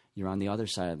you're on the other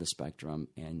side of the spectrum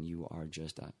and you are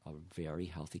just a very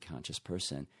healthy, conscious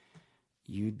person,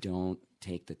 you don't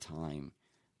take the time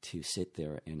to sit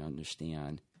there and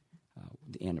understand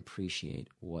and appreciate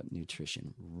what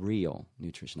nutrition, real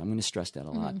nutrition, I'm going to stress that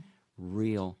a lot,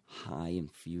 real high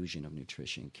infusion of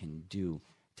nutrition can do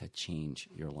to change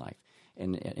your life.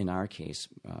 And in our case,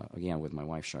 again, with my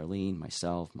wife Charlene,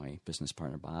 myself, my business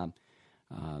partner Bob,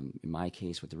 in my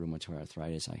case with the rheumatoid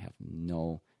arthritis, I have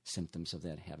no symptoms of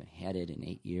that. Haven't had it in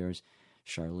 8 years.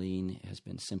 Charlene has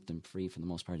been symptom-free for the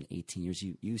most part in 18 years.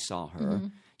 You saw her.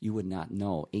 You would not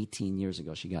know. 18 years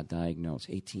ago, she got diagnosed.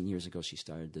 18 years ago, she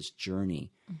started this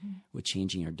journey with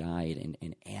changing her diet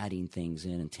and adding things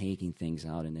in and taking things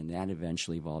out. And then that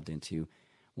eventually evolved into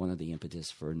one of the impetus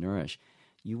for Nourish.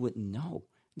 You wouldn't know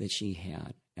that she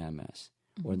had MS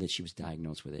or that she was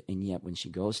diagnosed with it. And yet when she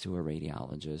goes to her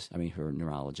her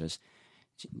neurologist,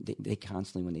 they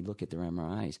constantly, when they look at their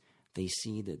MRIs, they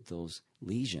see that those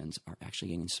lesions are actually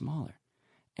getting smaller.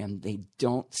 And they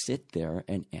don't sit there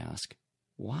and ask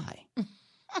why.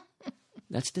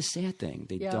 That's the sad thing.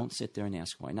 They don't sit there and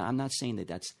ask why. Now, I'm not saying that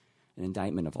that's an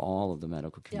indictment of all of the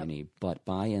medical community, but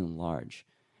by and large,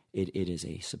 it is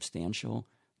a substantial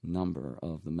number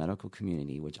of the medical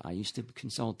community, which I used to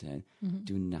consult in,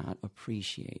 do not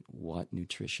appreciate what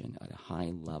nutrition at a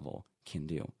high level can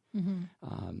do.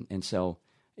 And so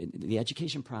the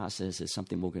education process is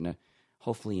something we're going to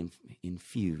hopefully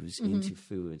infuse into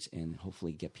foods and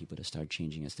hopefully get people to start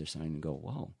changing as they're starting to go,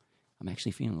 whoa, I'm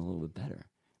actually feeling a little bit better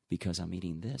because I'm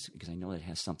eating this, because I know it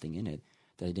has something in it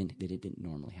that it didn't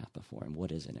normally have before. And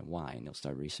what is it and why? And they'll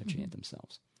start researching it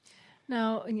themselves.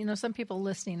 Now, some people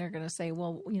listening are going to say,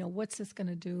 well, what's this going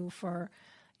to do for,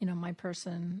 my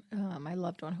person, my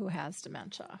loved one who has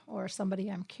dementia or somebody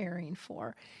I'm caring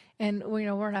for? And,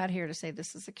 we're not here to say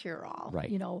this is a cure-all, right.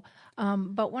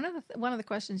 But one of the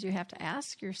questions you have to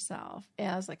ask yourself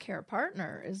as a care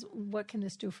partner is, what can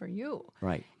this do for you?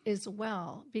 Right. As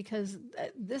well, because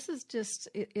this is just,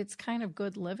 it's kind of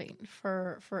good living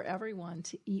for everyone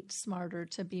to eat smarter,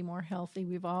 to be more healthy.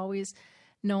 We've always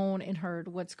known and heard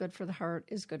what's good for the heart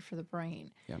is good for the brain.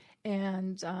 Yep.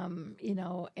 And,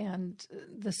 and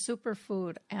the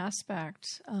superfood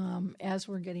aspect, as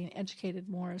we're getting educated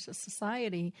more as a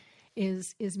society,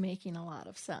 is making a lot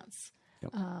of sense.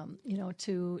 Yep.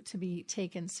 To be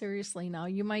taken seriously. Now,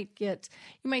 you might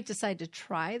decide to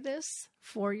try this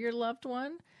for your loved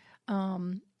one,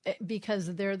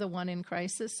 because they're the one in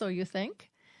crisis, so you think.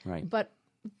 Right. But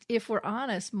if we're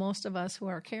honest, most of us who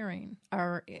are caring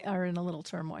are in a little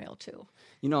turmoil too.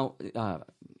 When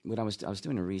I was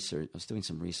doing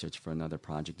some research for another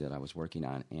project that I was working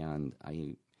on, and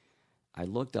I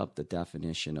looked up the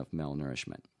definition of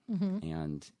malnourishment.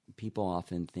 And people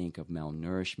often think of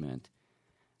malnourishment,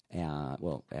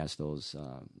 as those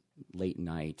late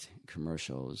night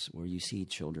commercials where you see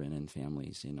children and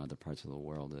families in other parts of the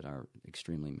world that are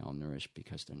extremely malnourished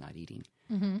because they're not eating.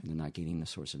 And they're not getting the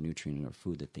source of nutrient or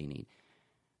food that they need.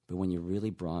 But when you really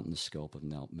broaden the scope of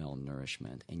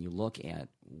malnourishment and you look at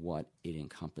what it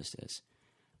encompasses,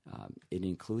 it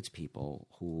includes people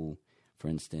who, for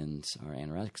instance, are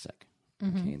anorexic.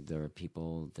 Okay, there are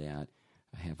people that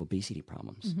have obesity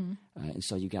problems. And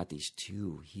so you got these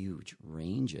two huge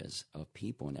ranges of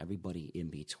people and everybody in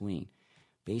between.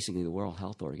 Basically, the World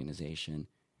Health Organization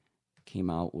came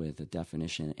out with a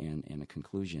definition and a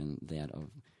conclusion that of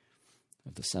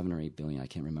the 7 or 8 billion, I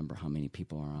can't remember how many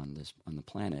people are on the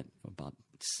planet, about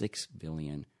 6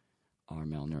 billion are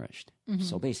malnourished.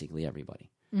 So basically everybody.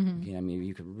 Okay, I mean,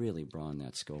 you could really broaden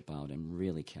that scope out and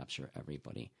really capture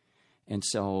everybody. And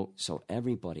so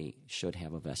everybody should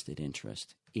have a vested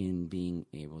interest in being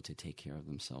able to take care of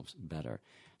themselves better.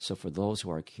 So for those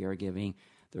who are caregiving,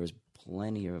 there's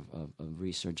plenty of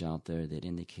research out there that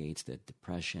indicates that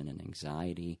depression and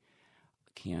anxiety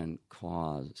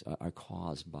are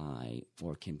caused by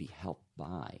or can be helped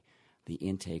by the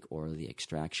intake or the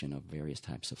extraction of various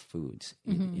types of foods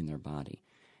in their body.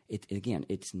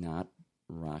 It's not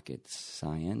rocket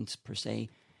science per se.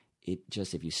 It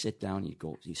just, if you sit down, you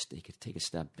take a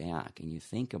step back and you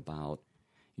think about,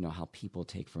 how people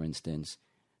take, for instance,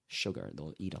 sugar.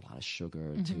 They'll eat a lot of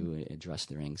sugar to address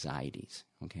their anxieties.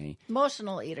 Okay,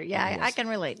 emotional eater. Yeah, yes. I can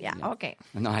relate. Yeah. Okay.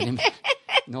 No, I didn't.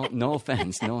 No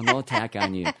offense. No attack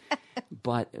on you.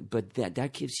 But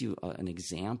that gives you an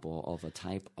example of a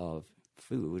type of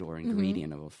food or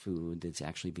ingredient of a food that's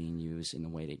actually being used in a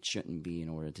way that it shouldn't be in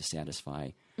order to satisfy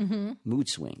mood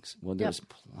swings. Well, there's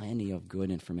plenty of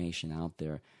good information out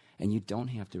there, and you don't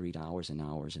have to read hours and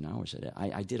hours and hours of it.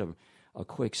 I did a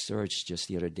quick search just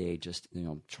the other day, just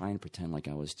trying to pretend like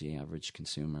I was the average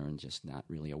consumer and just not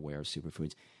really aware of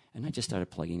superfoods. And I just started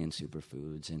plugging in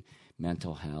superfoods and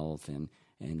mental health and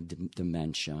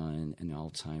dementia and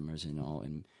Alzheimer's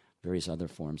and various other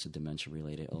forms of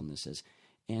dementia-related illnesses.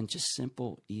 And just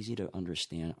simple, easy to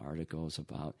understand articles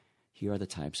about here are the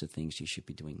types of things you should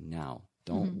be doing now.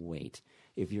 Don't wait.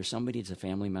 If you're somebody that's a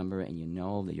family member and you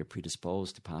know that you're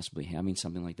predisposed to possibly having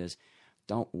something like this,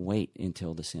 don't wait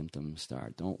until the symptoms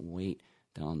start. Don't wait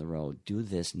down the road. Do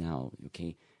this now,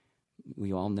 okay?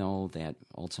 We all know that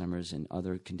Alzheimer's and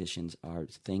other conditions are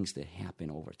things that happen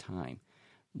over time.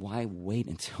 Why wait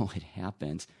until it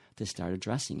happens to start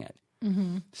addressing it?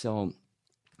 So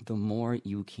the more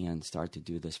you can start to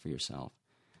do this for yourself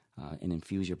and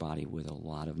infuse your body with a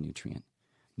lot of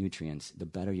nutrients, the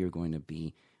better you're going to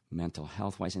be mental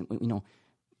health-wise. And,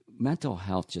 mental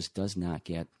health just does not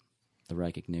get the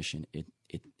recognition it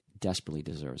desperately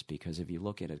deserves, because if you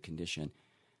look at a condition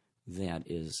that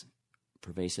is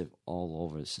pervasive all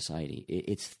over society,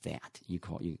 it's that. You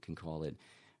can call it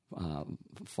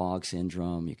fog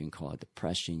syndrome, you can call it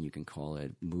depression, you can call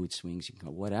it mood swings, you can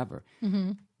call it whatever.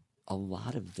 A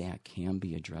lot of that can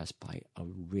be addressed by a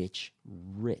rich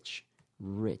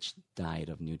diet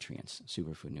of nutrients,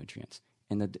 superfood nutrients.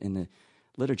 And the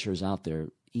literature is out there,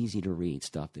 easy to read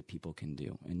stuff that people can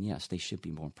do. And yes, they should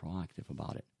be more proactive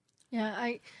about it. Yeah,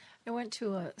 I went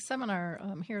to a seminar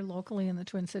here locally in the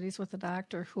Twin Cities with a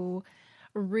doctor who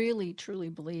really truly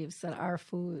believes that our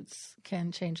foods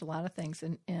can change a lot of things,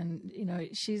 and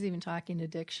she's even talking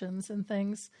addictions and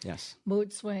things. Yes,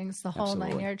 mood swings, the whole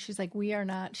Absolutely. 9 yards. She's like, we are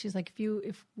not. She's like,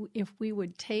 if we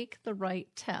would take the right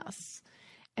tests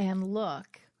and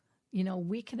look,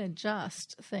 we can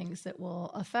adjust things that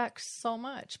will affect so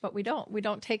much, but we don't. We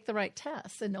don't take the right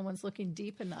tests, and no one's looking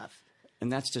deep enough.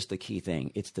 And that's just the key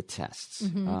thing. It's the tests.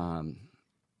 And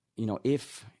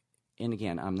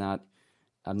again, I'm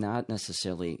not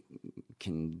necessarily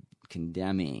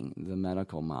condemning the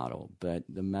medical model, but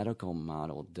the medical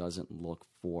model doesn't look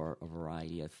for a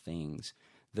variety of things.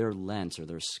 Their lens or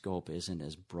their scope isn't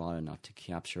as broad enough to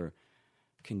capture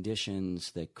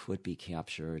conditions that could be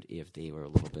captured if they were a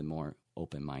little bit more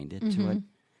open-minded to it.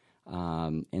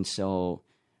 And so,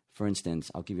 for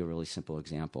instance, I'll give you a really simple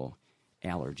example.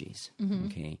 Allergies,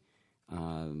 okay?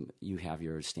 You have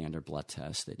your standard blood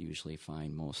test that usually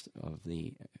find most of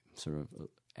the sort of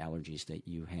allergies that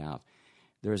you have.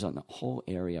 There's a whole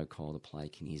area called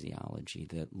applied kinesiology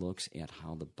that looks at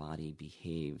how the body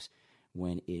behaves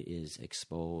when it is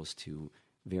exposed to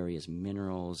various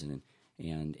minerals and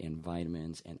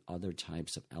vitamins and other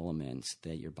types of elements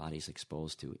that your body's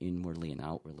exposed to inwardly and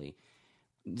outwardly.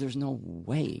 There's no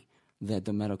way that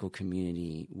the medical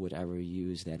community would ever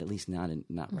use that, at least not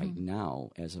right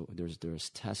now. There's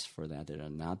tests for that are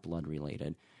not blood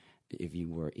related. If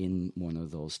you were in one of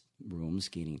those rooms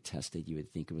getting tested, you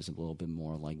would think it was a little bit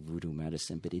more like voodoo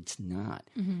medicine, but it's not.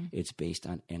 It's based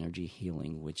on energy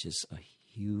healing, which is a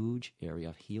huge area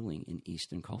of healing in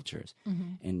Eastern cultures.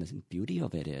 And the beauty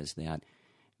of it is that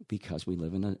because we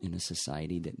live in a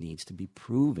society that needs to be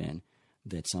proven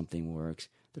that something works,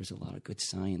 there's a lot of good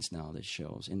science now that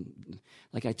shows. And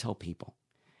like I tell people,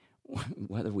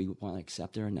 whether we want to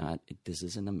accept it or not, this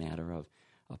isn't a matter of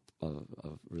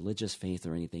religious faith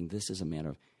or anything. This is a matter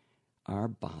of our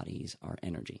bodies are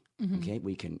energy. Okay,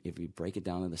 we can, if we break it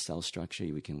down to the cell structure,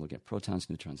 we can look at protons,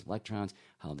 neutrons, electrons,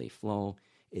 how they flow.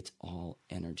 It's all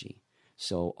energy.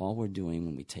 So all we're doing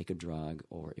when we take a drug,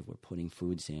 or if we're putting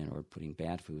foods in or putting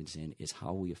bad foods in, is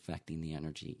how we affecting the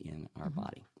energy in our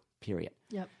body. Period.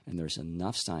 Yep. And there's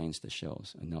enough science that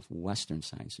shows, enough Western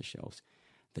science that shows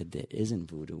that it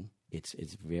isn't voodoo. It's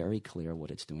very clear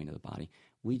what it's doing to the body.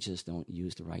 We just don't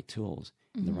use the right tools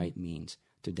and the right means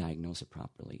to diagnose it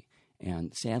properly.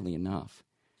 And sadly enough,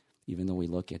 even though we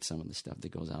look at some of the stuff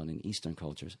that goes out in Eastern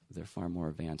cultures, they're far more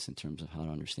advanced in terms of how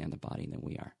to understand the body than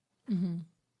we are.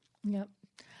 Yep.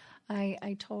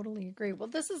 I totally agree. Well,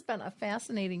 this has been a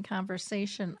fascinating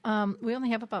conversation. We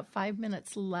only have about 5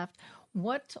 minutes left.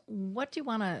 What do you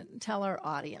want to tell our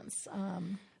audience?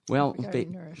 Well,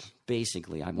 regarding Nourish?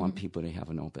 basically, I want people to have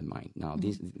an open mind. Now,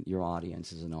 your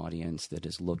audience is an audience that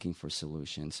is looking for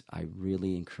solutions. I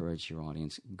really encourage your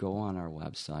audience, go on our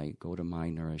website, go to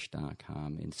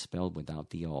mynourish.com, and spelled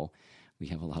without the O. We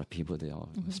have a lot of people that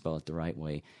spell it the right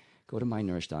way. Go to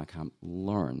mynourish.com,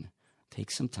 learn.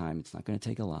 Take some time. It's not going to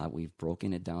take a lot. We've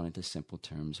broken it down into simple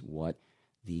terms, what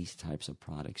these types of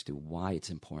products do, why it's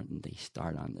important they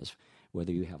start on this.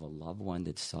 Whether you have a loved one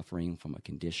that's suffering from a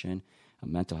condition, a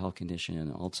mental health condition,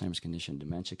 an Alzheimer's condition,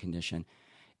 dementia condition,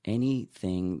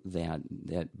 anything that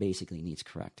basically needs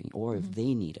correcting, or if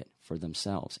they need it for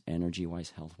themselves,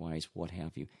 energy-wise, health-wise, what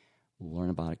have you, learn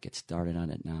about it, get started on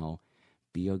it now,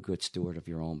 be a good steward of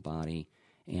your own body,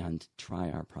 and try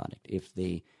our product. If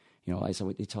they, as I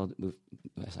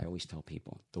always tell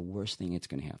people, the worst thing it's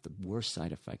going to have, the worst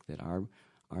side effect that our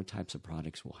types of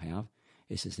products will have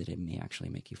is that it may actually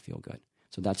make you feel good.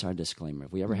 So that's our disclaimer.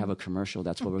 If we ever have a commercial,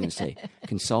 that's what we're going to say.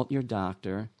 Consult your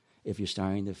doctor if you're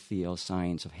starting to feel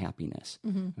signs of happiness,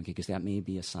 okay? Because that may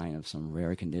be a sign of some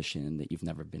rare condition that you've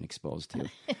never been exposed to.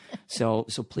 So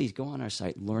please go on our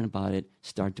site, learn about it,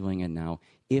 start doing it now.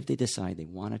 If they decide they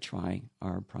want to try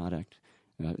our product,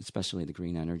 especially the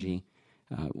green energy,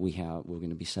 we're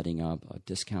going to be setting up a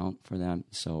discount for them.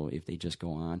 So if they just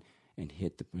go on and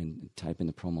type in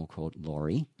the promo code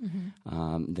Lori,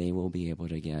 they will be able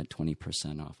to get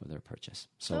 20% off of their purchase.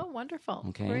 So, wonderful.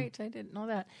 Okay. Great. I didn't know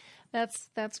that.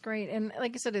 That's great. And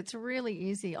like I said, it's really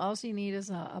easy. All you need is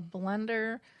a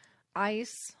blender,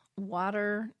 ice,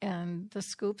 water, and the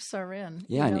scoops are in.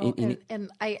 Yeah.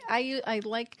 And I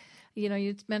like,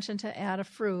 you mentioned to add a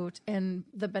fruit, and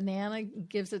the banana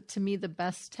gives it to me the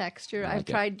best texture. I've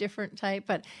tried different type,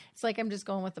 but it's like I'm just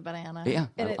going with the banana. Yeah,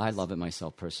 I love it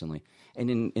myself personally. And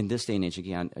in this day and age,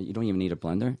 again, you don't even need a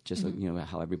blender. Just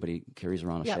how everybody carries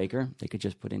around a shaker. They could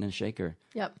just put in a shaker.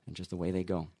 Yep. And just the way they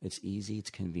go. It's easy. It's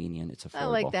convenient. It's affordable. I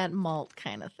like that malt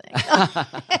kind of thing.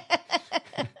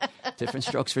 Different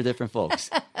strokes for different folks.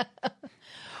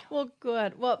 Well,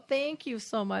 good. Well, thank you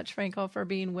so much, Franco, for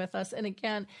being with us. And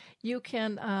again, you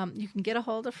can get a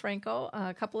hold of Franco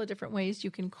a couple of different ways.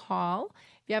 You can call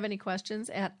if you have any questions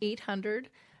at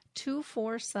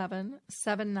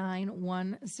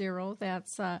 800-247-7910.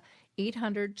 That's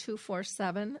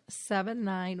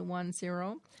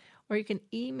 800-247-7910. Or you can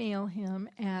email him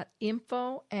at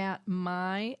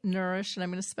info@mynourish, and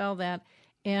I'm going to spell that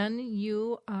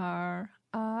NURI.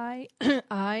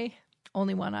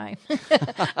 Only one I.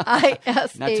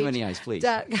 ISH. Not too many I's, please.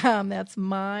 .com. That's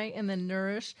my and then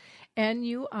nourish.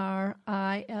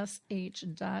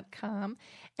 NURISH.com.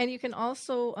 And you can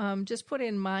also just put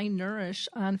in My Nourish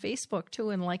on Facebook too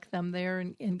and like them there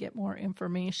and get more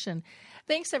information.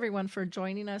 Thanks everyone for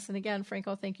joining us. And again,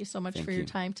 Franco, thank you so much for your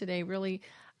time today. Really,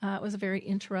 it was a very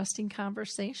interesting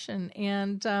conversation.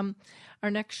 And our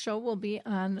next show will be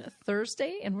on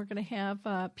Thursday, and we're going to have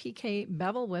PK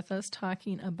Bevel with us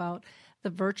talking about the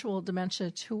virtual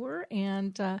dementia tour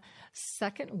and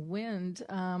Second Wind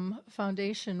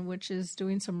Foundation, which is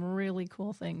doing some really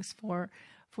cool things for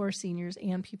seniors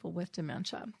and people with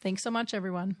dementia. Thanks so much,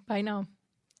 everyone. Bye now.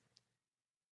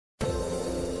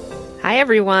 Hi,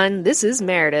 everyone. This is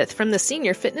Meredith from the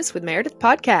Senior Fitness with Meredith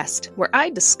podcast, where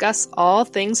I discuss all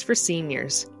things for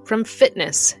seniors. From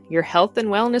fitness, your health and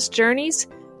wellness journeys,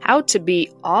 how to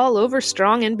be all over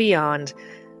strong and beyond.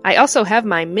 I also have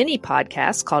my mini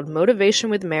podcast called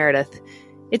Motivation with Meredith.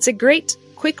 It's a great,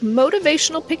 quick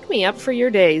motivational pick-me-up for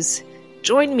your days.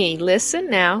 Join me, listen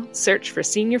now, search for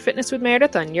Senior Fitness with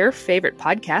Meredith on your favorite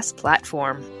podcast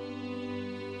platform.